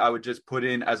Riley, I would just put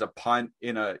in as a punt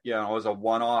as a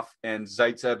one-off. And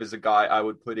Zaitsev is a guy I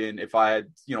would put in if I had,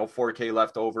 4K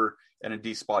left over and a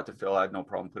D spot to fill. I had no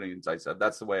problem putting in Zaitsev.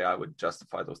 That's the way I would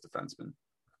justify those defensemen.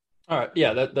 All right.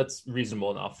 Yeah, that's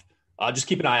reasonable enough. Just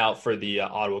keep an eye out for the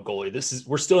Ottawa goalie.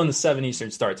 We're still in the 7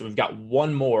 Eastern start, so we've got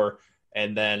one more,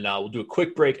 and then we'll do a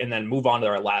quick break and then move on to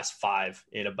our last 5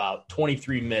 in about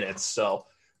 23 minutes. So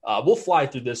we'll fly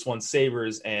through this one.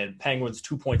 Sabres and Penguins,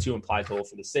 2.2 implied total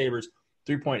for the Sabres,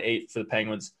 3.8 for the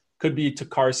Penguins. Could be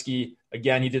Tokarski.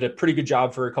 Again, he did a pretty good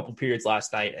job for a couple periods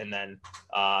last night, and then,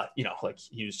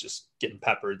 he was just getting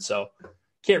peppered. So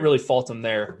can't really fault him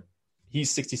there.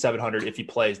 He's 6,700 if he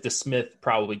plays. DeSmith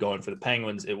probably going for the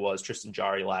Penguins. It was Tristan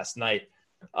Jarry last night.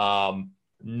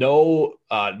 No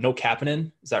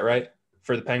Kapanen. Is that right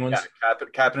for the Penguins? Yeah,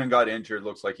 Kapanen got injured.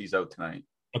 Looks like he's out tonight.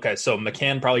 Okay, so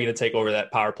McCann probably going to take over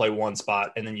that power play 1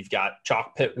 spot, and then you've got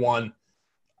Chalk Pitt 1.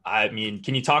 I mean,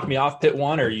 can you talk me off Pitt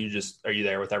 1, or are you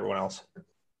there with everyone else?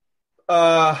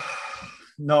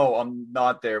 No, I'm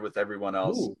not there with everyone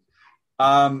else. Ooh.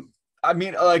 I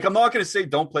mean, like, I'm not going to say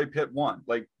don't play Pitt 1.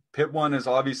 Like, Pitt 1 is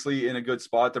obviously in a good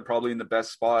spot. They're probably in the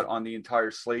best spot on the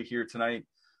entire slate here tonight.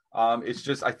 It's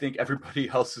just, I think everybody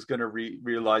else is going to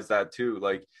realize that too.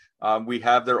 Like, we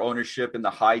have their ownership in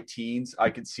the high teens. I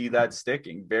could see that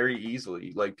sticking very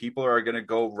easily. Like, people are going to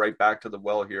go right back to the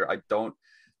well here.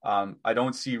 I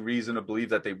don't see reason to believe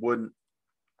that they wouldn't.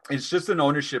 It's just an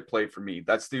ownership play for me.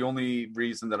 That's the only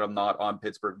reason that I'm not on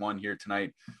Pittsburgh 1 here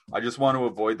tonight. I just want to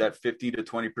avoid that 50 to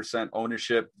 20%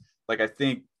 ownership. Like, I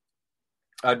think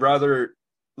I'd rather,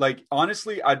 like,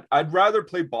 honestly, I'd rather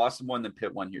play Boston 1 than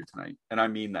Pitt 1 here tonight. And I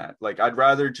mean that. Like, I'd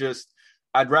rather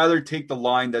take the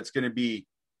line that's going to be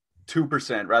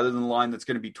 2% rather than the line that's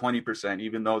going to be 20%,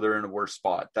 even though they're in a worse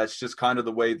spot. That's just kind of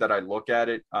the way that I look at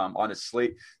it on a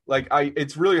slate. Like,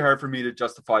 it's really hard for me to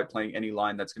justify playing any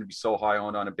line that's going to be so high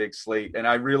on a big slate. And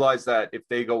I realize that if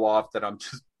they go off that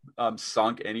I'm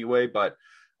sunk anyway, but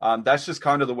that's just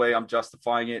kind of the way I'm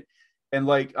justifying it. And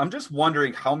like, I'm just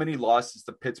wondering how many losses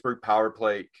the Pittsburgh power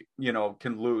play,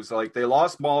 can lose. Like, they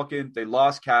lost Malkin, they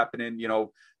lost Kapanen,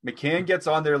 McCann gets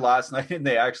on there last night and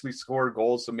they actually score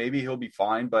goals. So maybe he'll be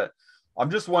fine, but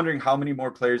I'm just wondering how many more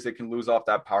players they can lose off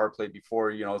that power play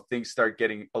before, things start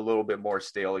getting a little bit more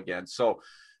stale again. So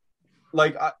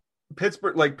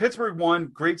Pittsburgh 1,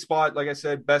 great spot. Like I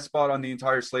said, best spot on the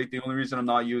entire slate. The only reason I'm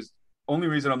not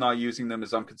using them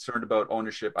is I'm concerned about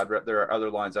ownership. There are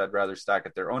other lines I'd rather stack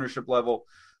at their ownership level.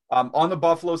 On the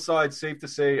Buffalo side, safe to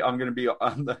say I'm going to be on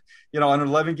on an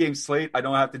 11-game slate. I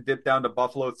don't have to dip down to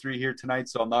Buffalo 3 here tonight,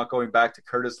 so I'm not going back to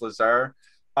Curtis Lazar.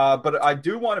 But I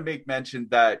do want to make mention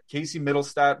that Casey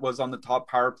Middlestat was on the top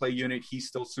power play unit. He's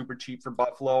still super cheap for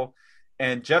Buffalo.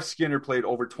 And Jeff Skinner played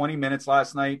over 20 minutes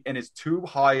last night, and his 2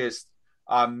 highest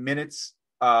minutes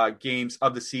games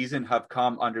of the season have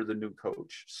come under the new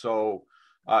coach. So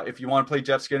if you want to play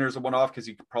Jeff Skinner as a one-off, because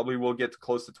he probably will get to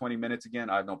close to 20 minutes again,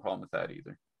 I have no problem with that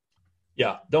either.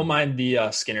 Yeah, don't mind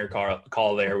the Skinner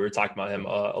call there. We were talking about him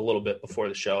a little bit before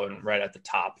the show and right at the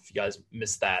top, if you guys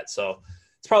missed that. So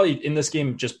it's probably in this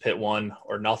game just Pitt 1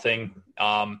 or nothing.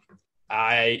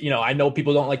 I know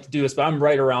people don't like to do this, but I'm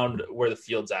right around where the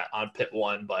field's at on Pitt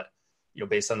 1. But,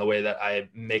 based on the way that I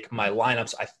make my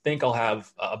lineups, I think I'll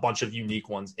have a bunch of unique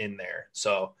ones in there.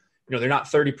 So, they're not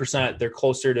 30%. They're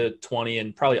closer to 20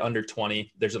 and probably under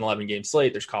 20. There's an 11-game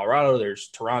slate. There's Colorado. There's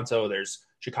Toronto. There's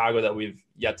Chicago that we've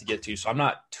yet to get to. So I'm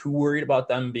not too worried about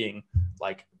them being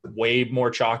like way more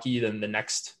chalky than the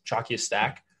next chalkiest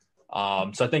stack.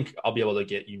 So I think I'll be able to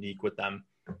get unique with them.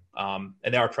 And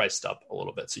they are priced up a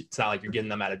little bit. So it's not like you're getting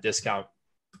them at a discount.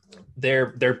 They're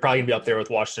probably gonna be up there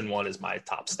with Washington 1 as my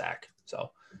top stack.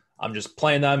 So I'm just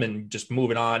playing them and just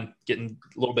moving on, getting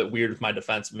a little bit weird with my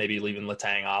defense, maybe leaving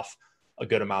Letang off a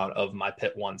good amount of my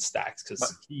pit 1 stacks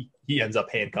because he ends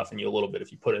up handcuffing you a little bit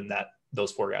if you put in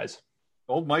those 4 guys.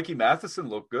 Old Mikey Matheson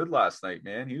looked good last night,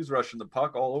 man. He was rushing the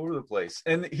puck all over the place.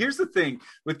 And here's the thing,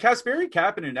 with Kasperi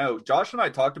Kapanen out, Josh and I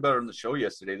talked about it on the show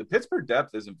yesterday, the Pittsburgh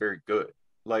depth isn't very good.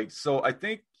 Like, so I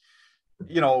think,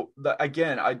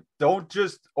 again, I don't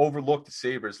just overlook the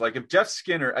Sabres. Like, if Jeff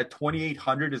Skinner at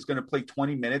 2,800 is going to play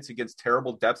 20 minutes against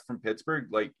terrible depth from Pittsburgh,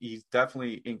 like, he's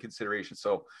definitely in consideration.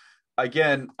 So,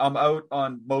 again, I'm out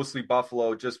on mostly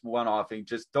Buffalo, just one-offing.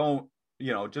 Just don't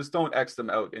X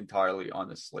them out entirely on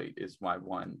the slate is my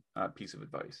one piece of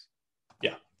advice.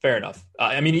 Yeah, fair enough.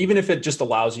 I mean, even if it just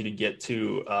allows you to get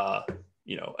to,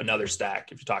 another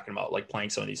stack, if you're talking about like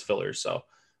playing some of these fillers. So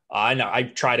I know I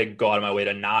try to go out of my way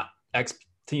to not X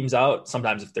teams out.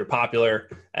 Sometimes if they're popular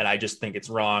and I just think it's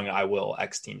wrong, I will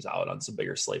X teams out on some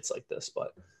bigger slates like this,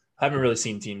 but I haven't really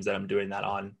seen teams that I'm doing that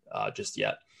on just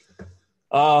yet.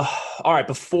 All right,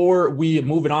 before we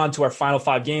move it on to our final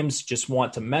 5 games, just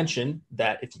want to mention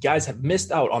that if you guys have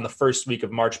missed out on the first week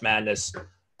of March Madness,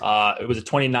 it was a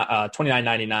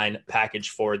 $29.99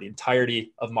 package for the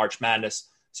entirety of March Madness.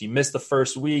 So you missed the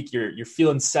first week. You're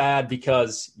feeling sad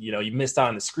because you missed out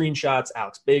on the screenshots.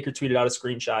 Alex Baker tweeted out a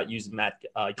screenshot using Matt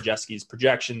Gajewski's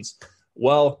projections.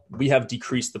 Well, we have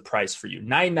decreased the price for you.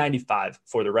 $9.95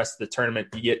 for the rest of the tournament.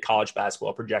 You get college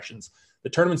basketball projections. The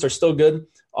tournaments are still good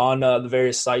on the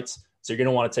various sites, so you're going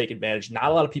to want to take advantage. Not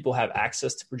a lot of people have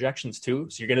access to projections too,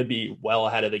 so you're going to be well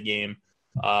ahead of the game.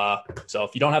 So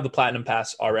if you don't have the Platinum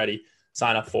Pass already,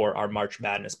 sign up for our March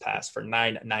Madness Pass for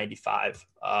 $9.95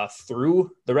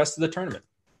 through the rest of the tournament.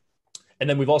 And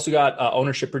then we've also got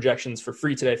ownership projections for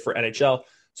free today for NHL.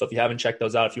 So if you haven't checked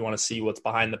those out, if you want to see what's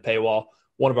behind the paywall,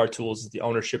 one of our tools is the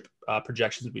ownership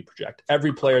projections. We project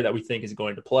every player that we think is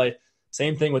going to play.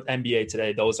 Same thing with NBA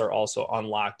today. Those are also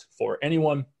unlocked for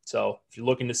anyone. So if you're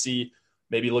looking to see,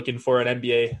 maybe looking for an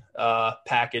NBA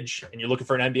package and you're looking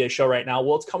for an NBA show right now,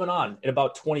 well, it's coming on in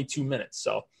about 22 minutes.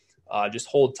 So just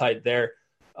hold tight there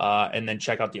and then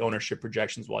check out the ownership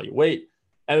projections while you wait.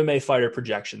 MMA fighter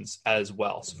projections as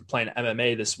well. So if you're playing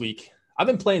MMA this week, I've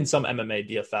been playing some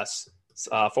MMA DFS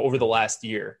for over the last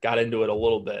year, got into it a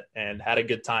little bit and had a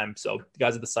good time. So the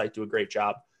guys at the site do a great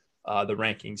job. The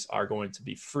rankings are going to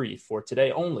be free for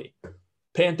today only.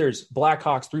 Panthers,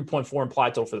 Blackhawks, 3.4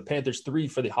 implied total for the Panthers, 3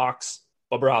 for the Hawks.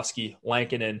 Bobrovsky,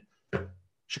 Lankinen,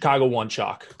 Chicago 1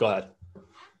 chalk. Go ahead.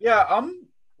 Yeah, I'm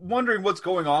wondering what's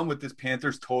going on with this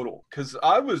Panthers total because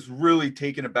I was really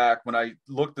taken aback when I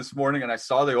looked this morning and I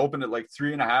saw they opened at like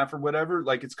 3.5 or whatever.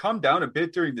 Like it's come down a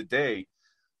bit during the day,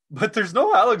 but there's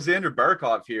no Alexander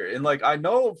Barkov here. And like, I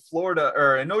know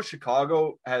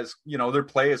Chicago has, their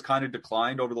play has kind of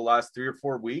declined over the last 3 or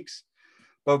 4 weeks,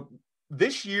 but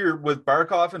this year with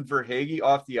Barkov and Verhaeghe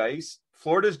off the ice,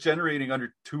 Florida's generating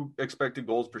under 2 expected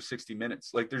goals per 60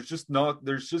 minutes. Like there's just not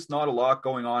a lot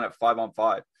going on at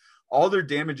 5-on-5. All their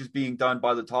damage is being done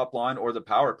by the top line or the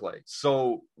power play.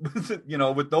 So, with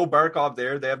no Barkov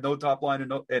there, they have no top line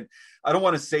and I don't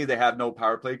want to say they have no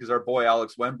power play because our boy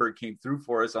Alex Wennberg came through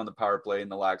for us on the power play in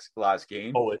the last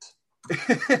game. Oh,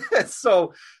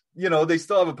 so, they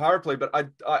still have a power play, but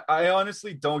I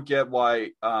honestly don't get why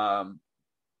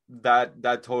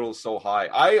that total is so high.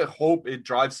 I hope it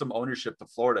drives some ownership to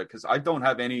Florida because I don't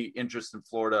have any interest in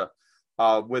Florida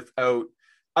without.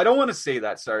 I don't want to say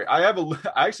that. Sorry, I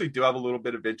actually do have a little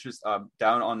bit of interest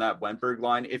down on that Wennberg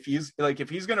line. If he's going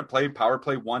to play power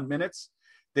play 1 minutes,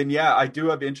 then yeah, I do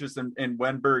have interest in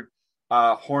Wennberg,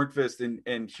 Hornqvist,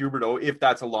 and Huberdeau if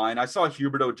that's a line. I saw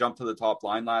Huberdeau jump to the top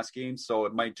line last game, so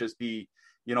it might just be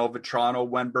Vetrano,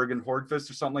 Wennberg, and Hornqvist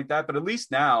or something like that. But at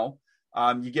least now.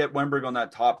 You get Wennberg on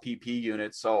that top PP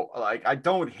unit. So like, I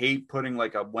don't hate putting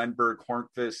like a Wennberg,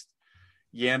 Hornqvist,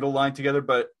 Yandel line together,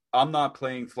 but I'm not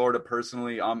playing Florida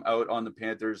personally. I'm out on the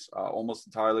Panthers almost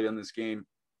entirely on this game.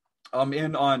 I'm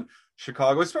in on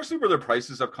Chicago, especially where their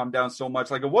prices have come down so much.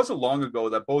 Like it wasn't long ago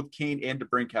that both Kane and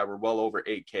DeBrincat were well over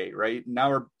 8K, right?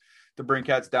 Now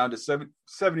DeBrincat's down to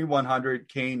 7,100,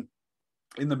 Kane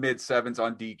in the mid 7s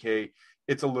on DK.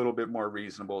 It's a little bit more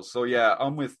reasonable. So yeah,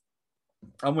 I'm with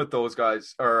those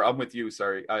guys, or I'm with you.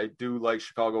 Sorry. I do like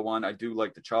Chicago 1. I do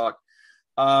like the chalk.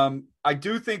 I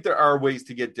do think there are ways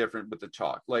to get different with the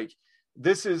chalk. Like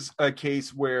this is a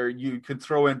case where you can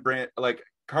throw in like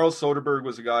Carl Soderberg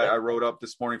was a guy I wrote up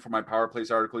this morning for my power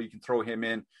plays article. You can throw him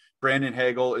in. Brandon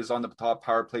Hagel is on the top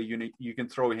power play unit. You can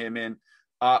throw him in.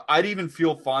 I'd even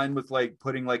feel fine with like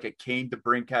putting like a Kane to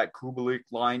DeBrincat Kubelik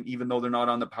line, even though they're not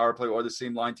on the power play or the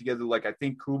same line together. Like I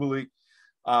think Kubelik,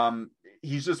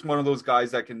 he's just one of those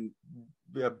guys that can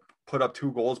put up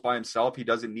 2 goals by himself. He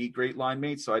doesn't need great line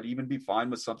mates, so I'd even be fine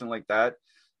with something like that.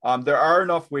 There are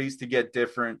enough ways to get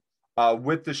different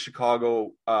with the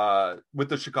Chicago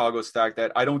stack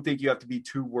that I don't think you have to be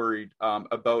too worried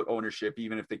about ownership,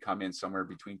 even if they come in somewhere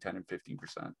between 10 and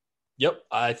 15%. Yep,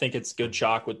 I think it's good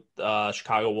chalk with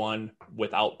Chicago 1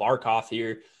 without Barkov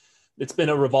here. It's been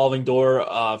a revolving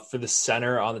door for the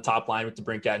center on the top line with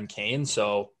DeBrincat and Kane.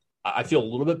 So I feel a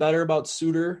little bit better about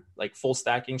Suter, like full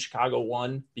stacking Chicago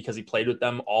 1 because he played with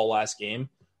them all last game.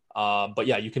 But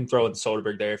yeah, you can throw in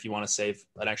Soderberg there if you want to save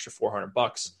an extra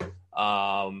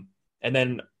 $400. And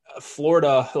then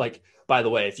Florida, like, by the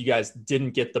way, if you guys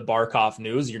didn't get the Barkov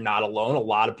news, you're not alone. A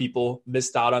lot of people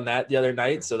missed out on that the other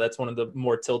night. So that's one of the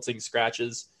more tilting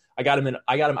scratches. I got him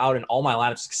out in all my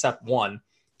lineups except one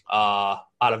out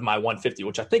of my 150,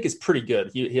 which I think is pretty good.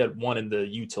 He had one in the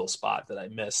util spot that I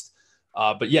missed.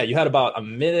 But yeah, you had about a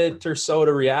minute or so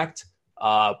to react.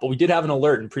 But we did have an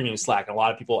alert in Premium Slack, and a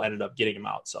lot of people ended up getting him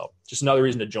out. So just another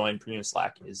reason to join Premium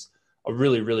Slack is a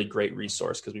really, really great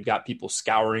resource because we've got people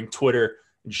scouring Twitter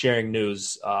and sharing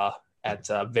news at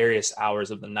various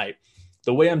hours of the night.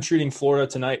 The way I'm treating Florida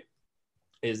tonight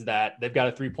is that they've got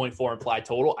a 3.4 implied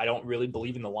total. I don't really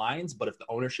believe in the lines, but if the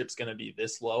ownership's going to be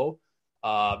this low,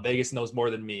 Vegas knows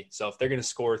more than me. So if they're going to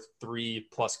score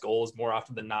 3+ goals more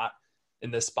often than not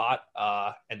in this spot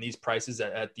and these prices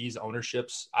at these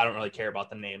ownerships, I don't really care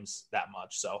about the names that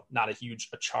much. So not a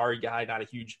huge Achari guy, not a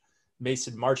huge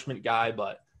Mason Marchment guy,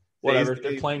 but whatever.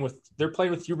 They're playing with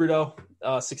Huberdeau,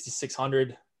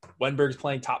 6,600. Wenberg's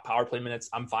playing top power play minutes.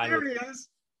 I'm fine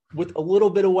with a little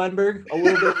bit of Wenberg. I'm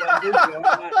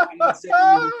not saying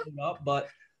anything up, but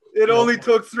it only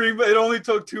took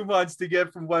 2 months to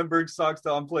get from Wenberg sucks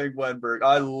to I'm playing Wenberg.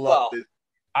 I love it.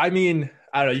 I mean,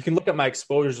 I don't know. You can look at my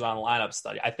exposures on lineup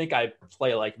study. I think I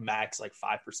play like max like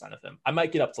 5% of him. I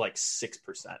might get up to like 6%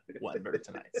 Wenberg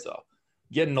tonight. So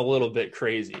getting a little bit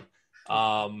crazy.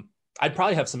 I'd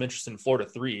probably have some interest in Florida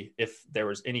 3 if there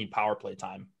was any power play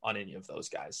time on any of those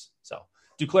guys. So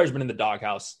Duclair's been in the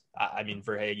doghouse. I mean,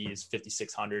 Verhaeghe is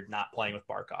 5,600, not playing with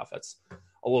Barkov. That's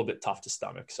a little bit tough to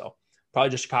stomach. So probably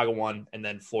just Chicago 1 and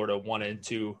then Florida 1 and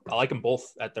 2. I like them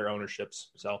both at their ownerships.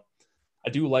 So I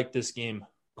do like this game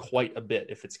quite a bit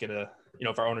if it's going to,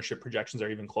 if our ownership projections are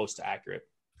even close to accurate.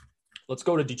 Let's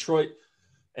go to Detroit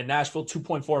and Nashville.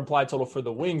 2.4 implied total for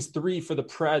the Wings, 3 for the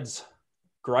Preds.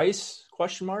 Grice, ?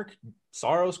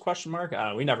 Saros, ?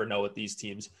 We never know with these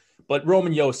teams. But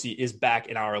Roman Josi is back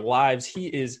in our lives. He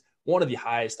is one of the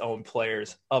highest owned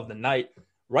players of the night.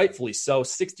 Rightfully so,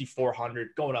 6,400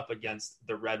 going up against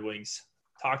the Red Wings.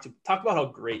 Talk about how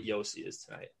great Josi is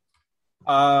tonight.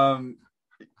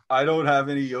 I don't have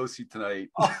any Josi tonight.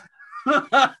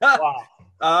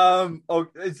 Wow.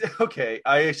 Okay.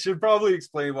 I should probably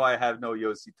explain why I have no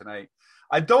Josi tonight.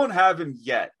 I don't have him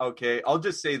yet. Okay. I'll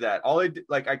just say that.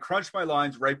 I crunched my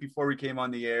lines right before we came on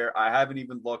the air. I haven't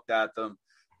even looked at them.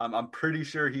 I'm pretty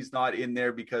sure he's not in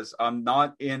there because I'm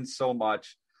not in so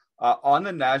much on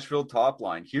the Nashville top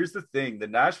line. Here's the thing. The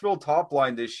Nashville top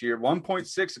line this year,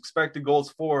 1.6 expected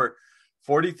goals for,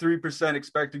 43%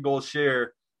 expected goal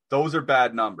share. Those are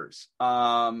bad numbers.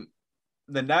 The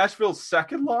Nashville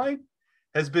second line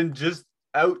has been just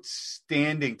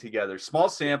outstanding together. Small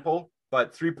sample,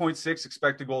 but 3.6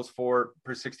 expected goals for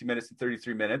per 60 minutes and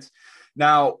 33 minutes.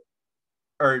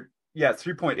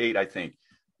 3.8, I think.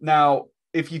 Now,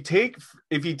 if you take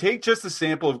just a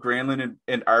sample of Granlund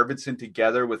and Arvidsson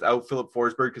together without Philip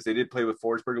Forsberg, because they did play with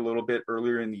Forsberg a little bit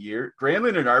earlier in the year,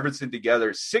 Granlund and Arvidsson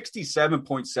together,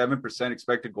 67.7%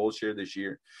 expected goal share this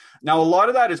year. Now, a lot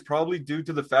of that is probably due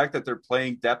to the fact that they're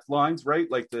playing depth lines,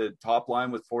 right? Like the top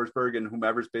line with Forsberg and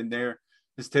whomever's been there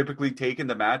has typically taken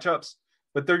the matchups.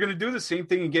 But they're going to do the same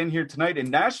thing again here tonight.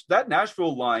 And that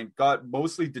Nashville line got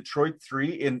mostly Detroit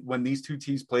 3 when these two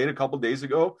teams played a couple days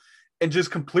ago, and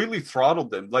just completely throttled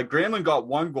them. Like Granlund got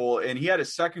 1 goal, and he had a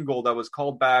second goal that was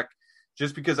called back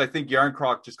just because I think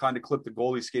Yarncroc just kind of clipped the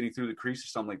goalie skating through the crease or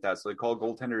something like that. So they called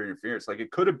goaltender interference. Like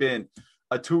it could have been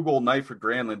a 2-goal night for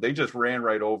Granlund. They just ran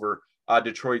right over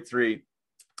Detroit 3.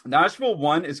 Nashville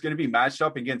 1 is going to be matched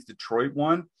up against Detroit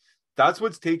 1. That's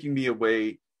what's taking me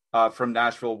away from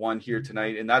Nashville 1 here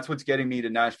tonight. And that's what's getting me to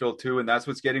Nashville 2. And that's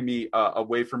what's getting me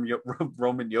away from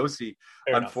Roman Josi,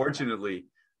 unfortunately.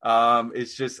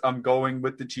 It's just I'm going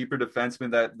with the cheaper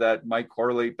defenseman that might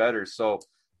correlate better. So,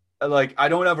 I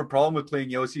don't have a problem with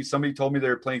playing Josi. Somebody told me they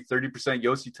were playing 30%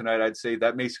 Josi tonight. I'd say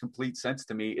that makes complete sense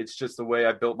to me. It's just the way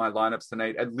I built my lineups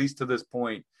tonight, at least to this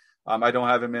point. I don't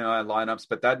have him in my lineups,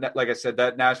 but that, like I said,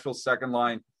 that Nashville second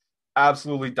line,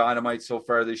 absolutely dynamite so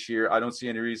far this year. I don't see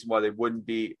any reason why they wouldn't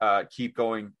be keep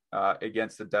going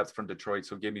against the depth from Detroit.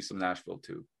 So give me some Nashville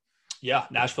too. Yeah,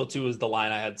 Nashville 2 is the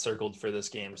line I had circled for this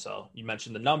game. So you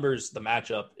mentioned the numbers. The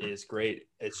matchup is great.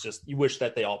 It's just you wish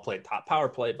that they all played top power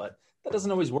play, but that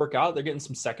doesn't always work out. They're getting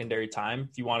some secondary time.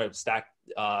 If you want to stack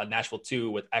Nashville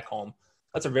 2 with Ekholm,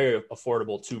 that's a very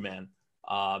affordable two-man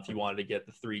if you wanted to get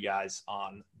the three guys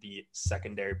on the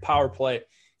secondary power play.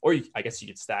 Or I guess you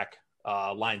could stack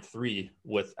line 3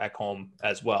 with Ekholm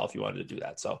as well if you wanted to do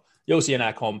that. So Josi and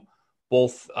Ekholm,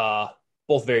 both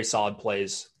very solid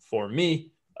plays for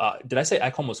me. Did I say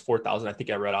Ekholm was 4,000? I think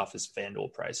I read off his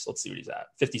FanDuel price. Let's see what he's at.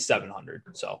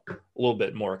 5,700. So a little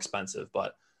bit more expensive,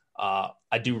 but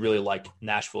I do really like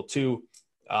Nashville 2.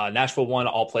 Nashville 1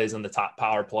 all plays in the top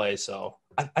power play. So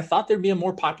I thought there'd be a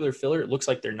more popular filler. It looks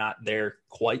like they're not there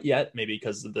quite yet, maybe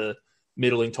because of the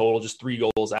middling total, just 3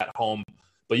 goals at home.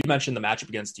 But you mentioned the matchup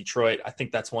against Detroit. I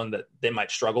think that's one that they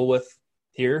might struggle with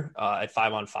here at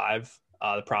 5-on-5.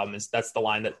 The problem is that's the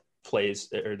line that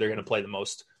plays, or they're going to play the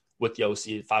most with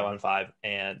Josi, 5-on-5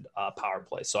 and power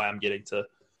play. So I'm getting to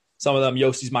some of them.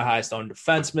 Yossi's my highest owned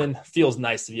defenseman. Feels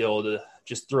nice to be able to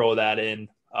just throw that in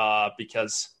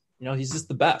because, he's just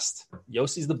the best.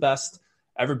 Yossi's the best.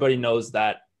 Everybody knows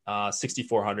that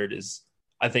 6,400 is,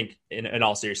 I think, in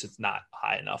all seriousness, not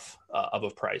high enough of a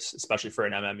price, especially for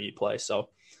an MME play. So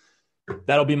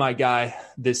that'll be my guy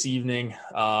this evening.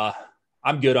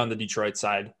 I'm good on the Detroit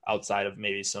side outside of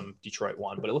maybe some Detroit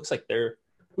 1, but it looks like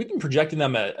we've been projecting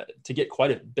them to get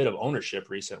quite a bit of ownership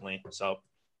recently. So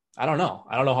I don't know.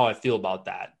 I don't know how I feel about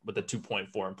that with the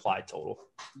 2.4 implied total.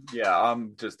 Yeah,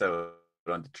 I'm just out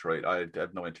on Detroit. I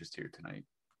have no interest here tonight.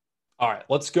 All right,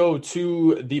 let's go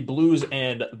to the Blues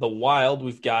and the Wild.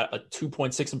 We've got a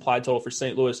 2.6 implied total for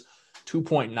St. Louis,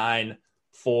 2.9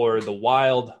 for the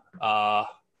Wild.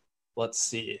 Let's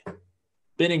see.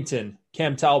 Binnington,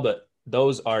 Cam Talbot,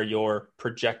 those are your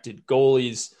projected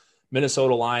goalies.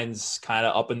 Minnesota line's kind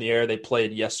of up in the air. They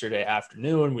played yesterday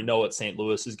afternoon. We know what St.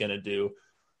 Louis is going to do.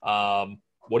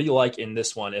 What do you like in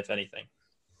this one, if anything?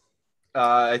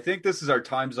 I think this is our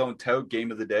time zone tout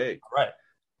game of the day.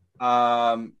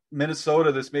 Right.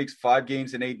 Minnesota, this makes 5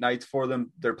 games in 8 nights for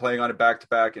them. They're playing on it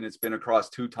back-to-back, and it's been across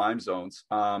 2 time zones.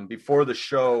 Before the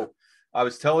show, I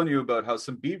was telling you about how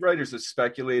some beat writers have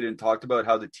speculated and talked about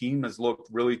how the team has looked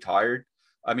really tired.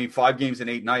 I mean, 5 games in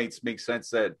 8 nights makes sense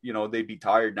that, they'd be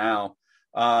tired now.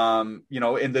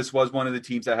 And this was one of the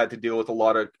teams that had to deal with a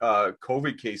lot of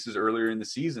COVID cases earlier in the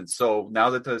season. So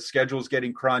now that the schedule is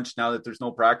getting crunched, now that there's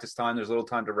no practice time, there's little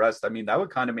time to rest. I mean, that would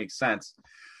kind of make sense.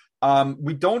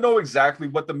 We don't know exactly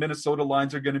what the Minnesota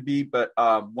lines are going to be, but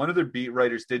one of their beat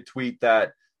writers did tweet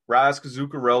that Rask,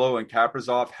 Zuccarello, and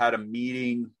Kaprizov had a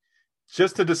meeting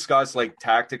just to discuss like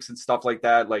tactics and stuff like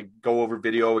that, like go over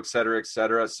video, et cetera, et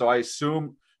cetera. So I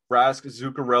assume Rask,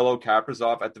 Zuccarello,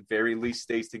 Kaprizov at the very least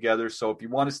stays together. So if you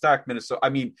want to stack Minnesota, I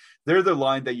mean, they're the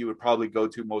line that you would probably go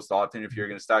to most often if you're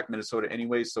going to stack Minnesota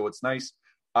anyway. So it's nice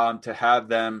to have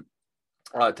them,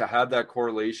 to have that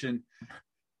correlation.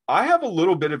 I have a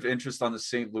little bit of interest on the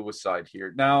St. Louis side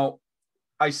here. Now,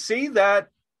 I say that,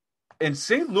 and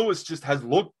St. Louis just has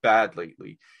looked bad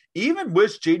lately. Even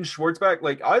with Jaden Schwartz back,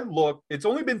 it's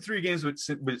only been 3 games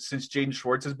since Jaden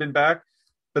Schwartz has been back,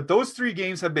 but those 3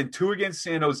 games have been 2 against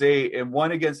San Jose and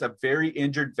 1 against a very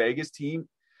injured Vegas team.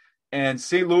 And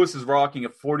St. Louis is rocking a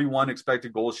 41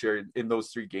 expected goal share in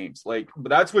those 3 games. But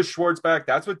that's with Schwartz back.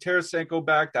 That's with Tarasenko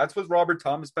back. That's with Robert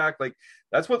Thomas back.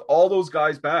 That's with all those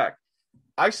guys back.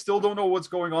 I still don't know what's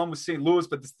going on with St. Louis,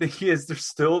 but the thing is they're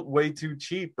still way too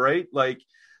cheap, right?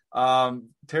 Tarasenko,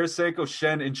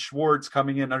 Schenn, and Schwartz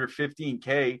coming in under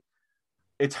 15K.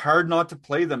 It's hard not to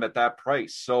play them at that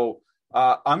price. So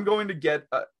I'm going to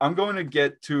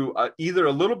get to either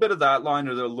a little bit of that line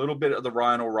or a little bit of the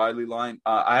Ryan O'Reilly line.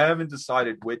 I haven't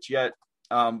decided which yet.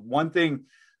 One thing,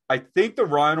 I think the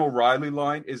Ryan O'Reilly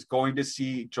line is going to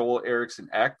see Joel Eriksson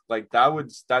Ek.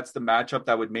 That's the matchup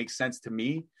that would make sense to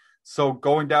me. So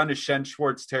going down to Schenn,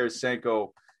 Schwartz,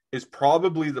 Tarasenko is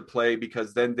probably the play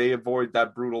because then they avoid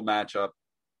that brutal matchup.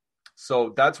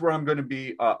 So that's where I'm going to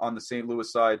be on the St.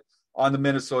 Louis side. On the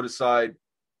Minnesota side,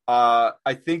 I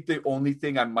think the only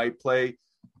thing I might play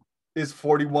is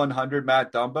 4,100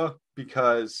 Matt Dumba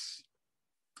because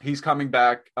he's coming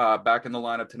back in the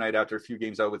lineup tonight after a few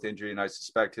games out with injury, and I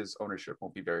suspect his ownership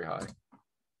won't be very high.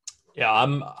 Yeah,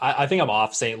 I think I'm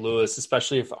off St. Louis,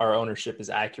 especially if our ownership is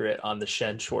accurate on the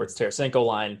Schenn, Schwartz, Tarasenko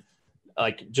line.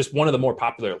 Just one of the more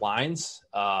popular lines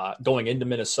going into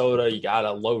Minnesota. You got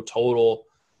a low total.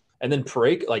 And then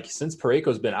Parayko, since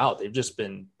Parayko's been out, they've just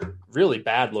been really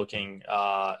bad looking,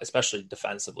 especially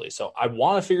defensively. So I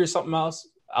want to figure something else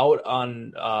out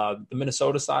on the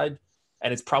Minnesota side.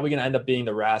 And it's probably going to end up being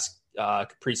the Rask,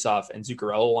 Kaprizov, and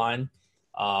Zuccarello line.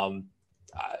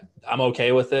 I'm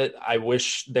okay with it. I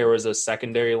wish there was a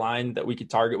secondary line that we could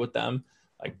target with them.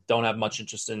 I don't have much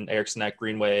interest in Eriksson,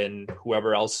 Greenway, and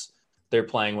whoever else they're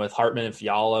playing with. Hartman and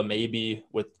Fiala, maybe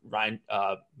with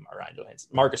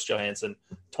Marcus Johansson,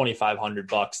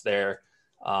 $2,500 there.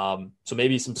 So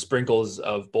maybe some sprinkles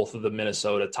of both of the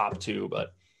Minnesota top two.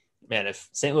 But man, if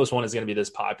St. Louis one is going to be this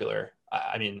popular,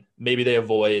 I mean, maybe they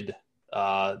avoid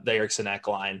the Eriksson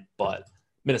line, but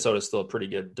Minnesota is still a pretty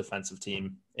good defensive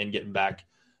team in getting back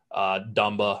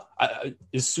Dumba.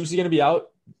 Is Soucy going to be out?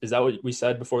 Is that what we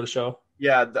said before the show?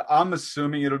 Yeah, I'm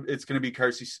assuming it's going to be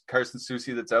Carson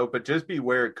Soucy that's out, but just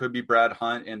beware, it could be Brad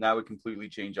Hunt, and that would completely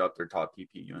change up their top PP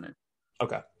unit.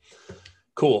 Okay,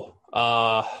 cool.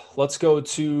 Let's go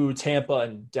to Tampa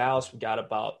and Dallas. We got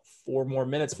about 4 more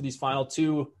minutes for these final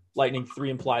two. Lightning 3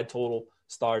 implied total,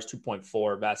 Stars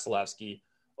 2.4, Vasilevsky,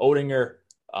 Oettinger.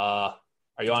 Are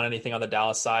you on anything on the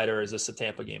Dallas side, or is this a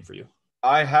Tampa game for you?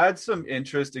 I had some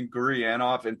interest in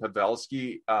Gurianov and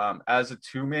Pavelski as a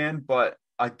two-man, but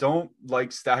I don't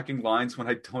like stacking lines when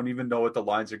I don't even know what the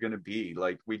lines are going to be.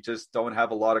 Like, we just don't have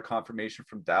a lot of confirmation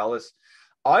from Dallas.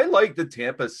 I like the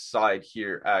Tampa side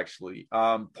here, actually.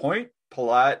 Point,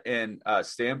 Palat, and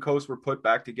Stamkos were put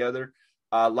back together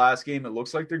last game. It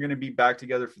looks like they're going to be back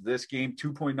together for this game.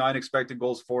 2.9 expected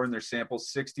goals for in their sample,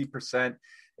 60%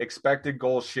 expected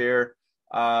goal share.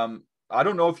 I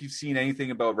don't know if you've seen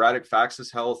anything about Radek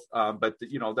Fax's health, but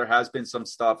there has been some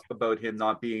stuff about him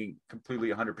not being completely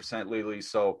 100% lately.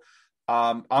 So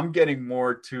I'm getting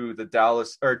more to the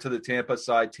Dallas or to the Tampa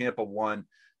side. Tampa won.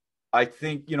 I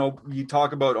think, you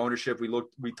talk about ownership.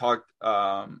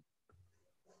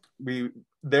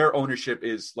 Their ownership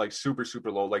is like super, super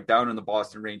low, like down in the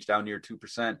Boston range, down near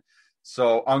 2%.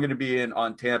 So I'm going to be in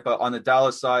on Tampa. On the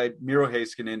Dallas side, Miro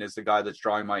Heiskanen is the guy that's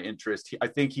drawing my interest. I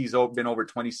think he's been over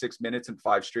 26 minutes in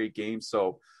 5 straight games.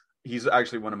 So he's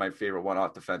actually one of my favorite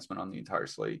one-off defensemen on the entire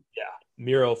slate. Yeah,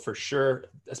 Miro for sure,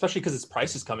 especially because his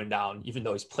price is coming down, even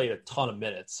though he's played a ton of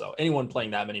minutes. So anyone playing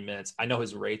that many minutes, I know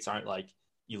his rates aren't like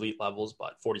elite levels,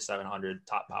 but 4,700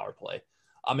 top power play.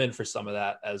 I'm in for some of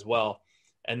that as well.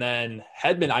 And then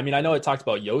Hedman, I mean, I know I talked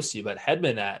about Yossi, but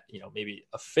Hedman at, maybe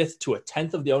a 5th to a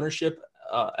 10th of the ownership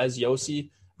as Yossi,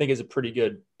 I think is a pretty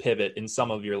good pivot in some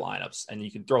of your lineups. And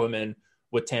you can throw him in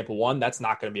with Tampa 1. That's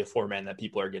not going to be a 4-man that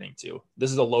people are getting to.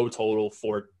 This is a low total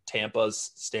for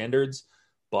Tampa's standards,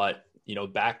 but,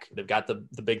 they've got the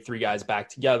big 3 guys back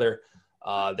together.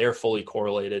 They're fully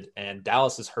correlated, and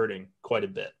Dallas is hurting quite a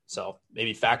bit. So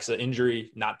maybe Faxa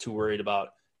injury, not too worried about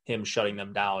him shutting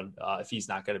them down if he's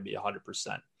not going to be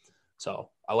 100%. So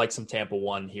I like some Tampa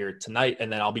 1 here tonight,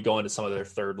 and then I'll be going to some of their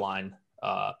third line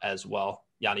as well.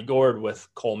 Yanni Gord with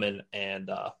Coleman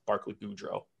and Barclay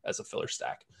Goudreau as a filler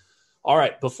stack. All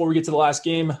right, before we get to the last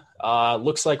game,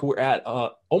 looks like we're at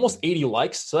almost 80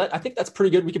 likes. So I think that's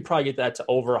pretty good. We could probably get that to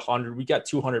over 100. We got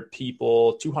 200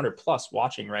 people, 200 plus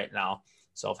watching right now.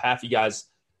 So if half you guys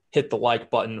hit the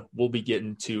like button, we'll be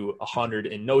getting to 100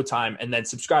 in no time. And then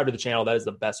subscribe to the channel. That is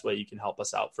the best way you can help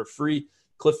us out for free.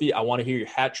 Cliffy, I want to hear your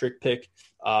hat trick pick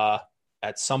at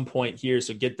some point here.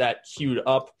 So get that queued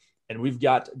up. And we've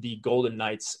got the Golden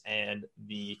Knights and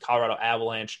the Colorado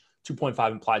Avalanche,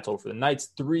 2.5 implied total for the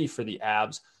Knights, 3 for the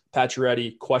Avs.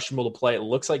 Pacioretty, questionable to play. It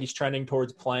looks like he's trending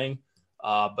towards playing,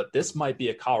 but this might be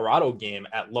a Colorado game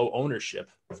at low ownership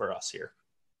for us here.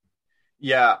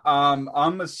 Yeah,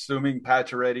 I'm assuming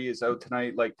Pacioretty is out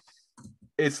tonight. Like,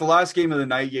 it's the last game of the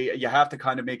night. You have to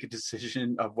kind of make a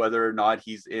decision of whether or not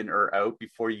he's in or out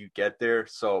before you get there.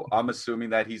 So I'm assuming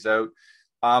that he's out.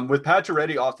 With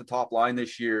Pacioretty off the top line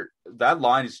this year, that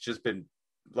line has just been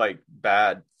like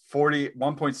bad.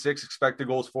 1.6 expected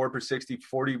goals, 4 per 60,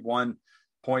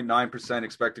 41.9%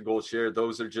 expected goal share.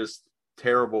 Those are just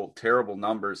terrible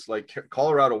numbers. Like,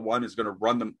 Colorado 1 is going to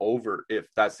run them over if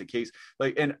that's the case.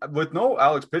 Like, and with no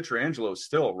Alex Pietrangelo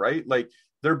still, right? Like,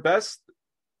 their best,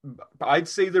 I'd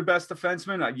say their best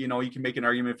defenseman. You can make an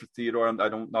argument for Theodore. I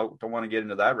don't want to get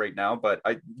into that right now, but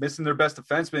missing their best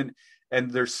defenseman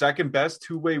and their second best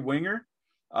two-way winger.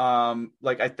 I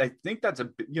think that's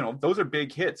those are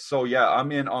big hits. So yeah,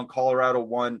 I'm in on Colorado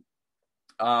 1.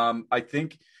 I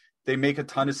think they make a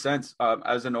ton of sense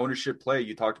as an ownership play.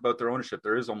 You talked about their ownership.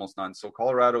 There is almost none. So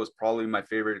Colorado is probably my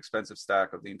favorite expensive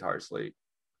stack of the entire slate.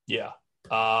 Yeah.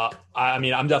 I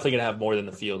mean, I'm definitely going to have more than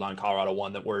the field on Colorado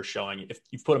 1 that we're showing. If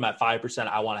you put them at 5%,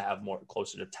 I want to have more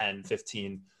closer to 10,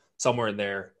 15, somewhere in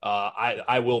there.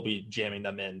 I will be jamming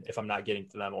them in if I'm not getting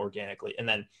to them organically. And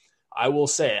then I will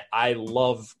say I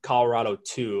love Colorado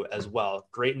 2 as well.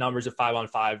 Great numbers at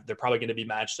 5-on-5. They're probably going to be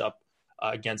matched up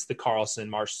against the Carlson,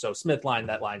 Marchessault, Smith line.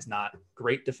 That line's not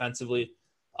great defensively.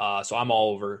 So I'm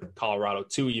all over Colorado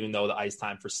too, even though the ice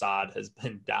time for Saad has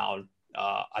been down.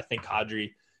 I think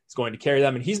Kadri is going to carry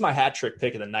them, and he's my hat trick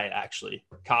pick of the night, actually.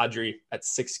 Kadri at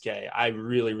 6K. I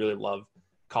really, really love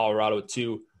Colorado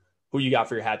too. Who you got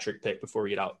for your hat trick pick before we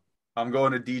get out? I'm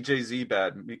going to DJ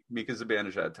Zbad, Mika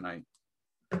Zibanejad tonight.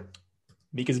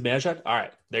 Mika Zibanejad? All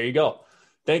right, there you go.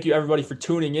 Thank you, everybody, for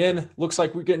tuning in. Looks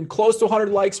like we're getting close to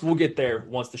 100 likes. We'll get there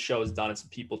once the show is done and some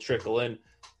people trickle in.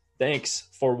 Thanks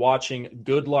for watching.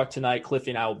 Good luck tonight.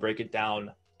 Cliffy and I will break it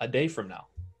down a day from now.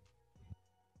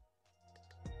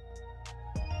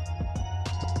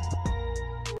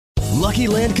 Lucky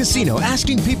Land Casino,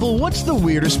 asking people, what's the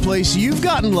weirdest place you've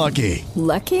gotten lucky?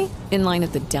 Lucky? In line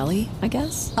at the deli, I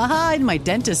guess? Aha, in my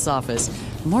dentist's office.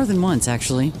 More than once,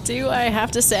 actually. Do I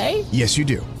have to say? Yes, you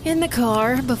do. In the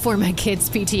car before my kids'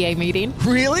 PTA meeting.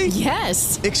 Really?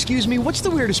 Yes. Excuse me, what's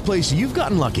the weirdest place you've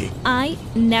gotten lucky? I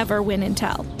never win and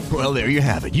tell. Well, there you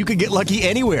have it. You can get lucky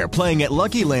anywhere, playing at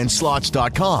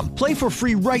LuckyLandSlots.com. Play for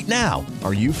free right now.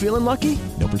 Are you feeling lucky?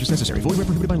 No purchase necessary. Void where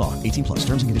prohibited by law. 18+.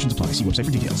 Terms and conditions apply. See website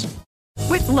for details.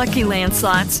 With Lucky Land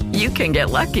Slots, you can get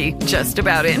lucky just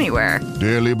about anywhere.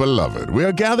 Dearly beloved, we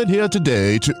are gathered here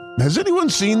today to... Has anyone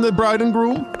seen the bride and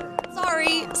groom?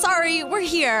 Sorry, we're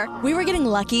here. We were getting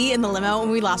lucky in the limo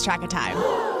and we lost track of time.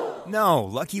 No,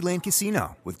 Lucky Land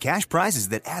Casino, with cash prizes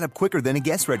that add up quicker than a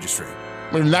guest registry.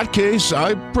 In that case,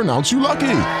 I pronounce you lucky.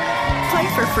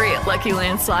 Play for free at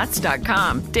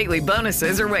LuckyLandSlots.com. Daily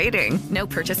bonuses are waiting. No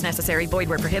purchase necessary. Void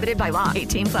where prohibited by law.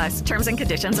 18+. Terms and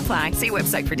conditions apply. See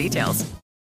website for details.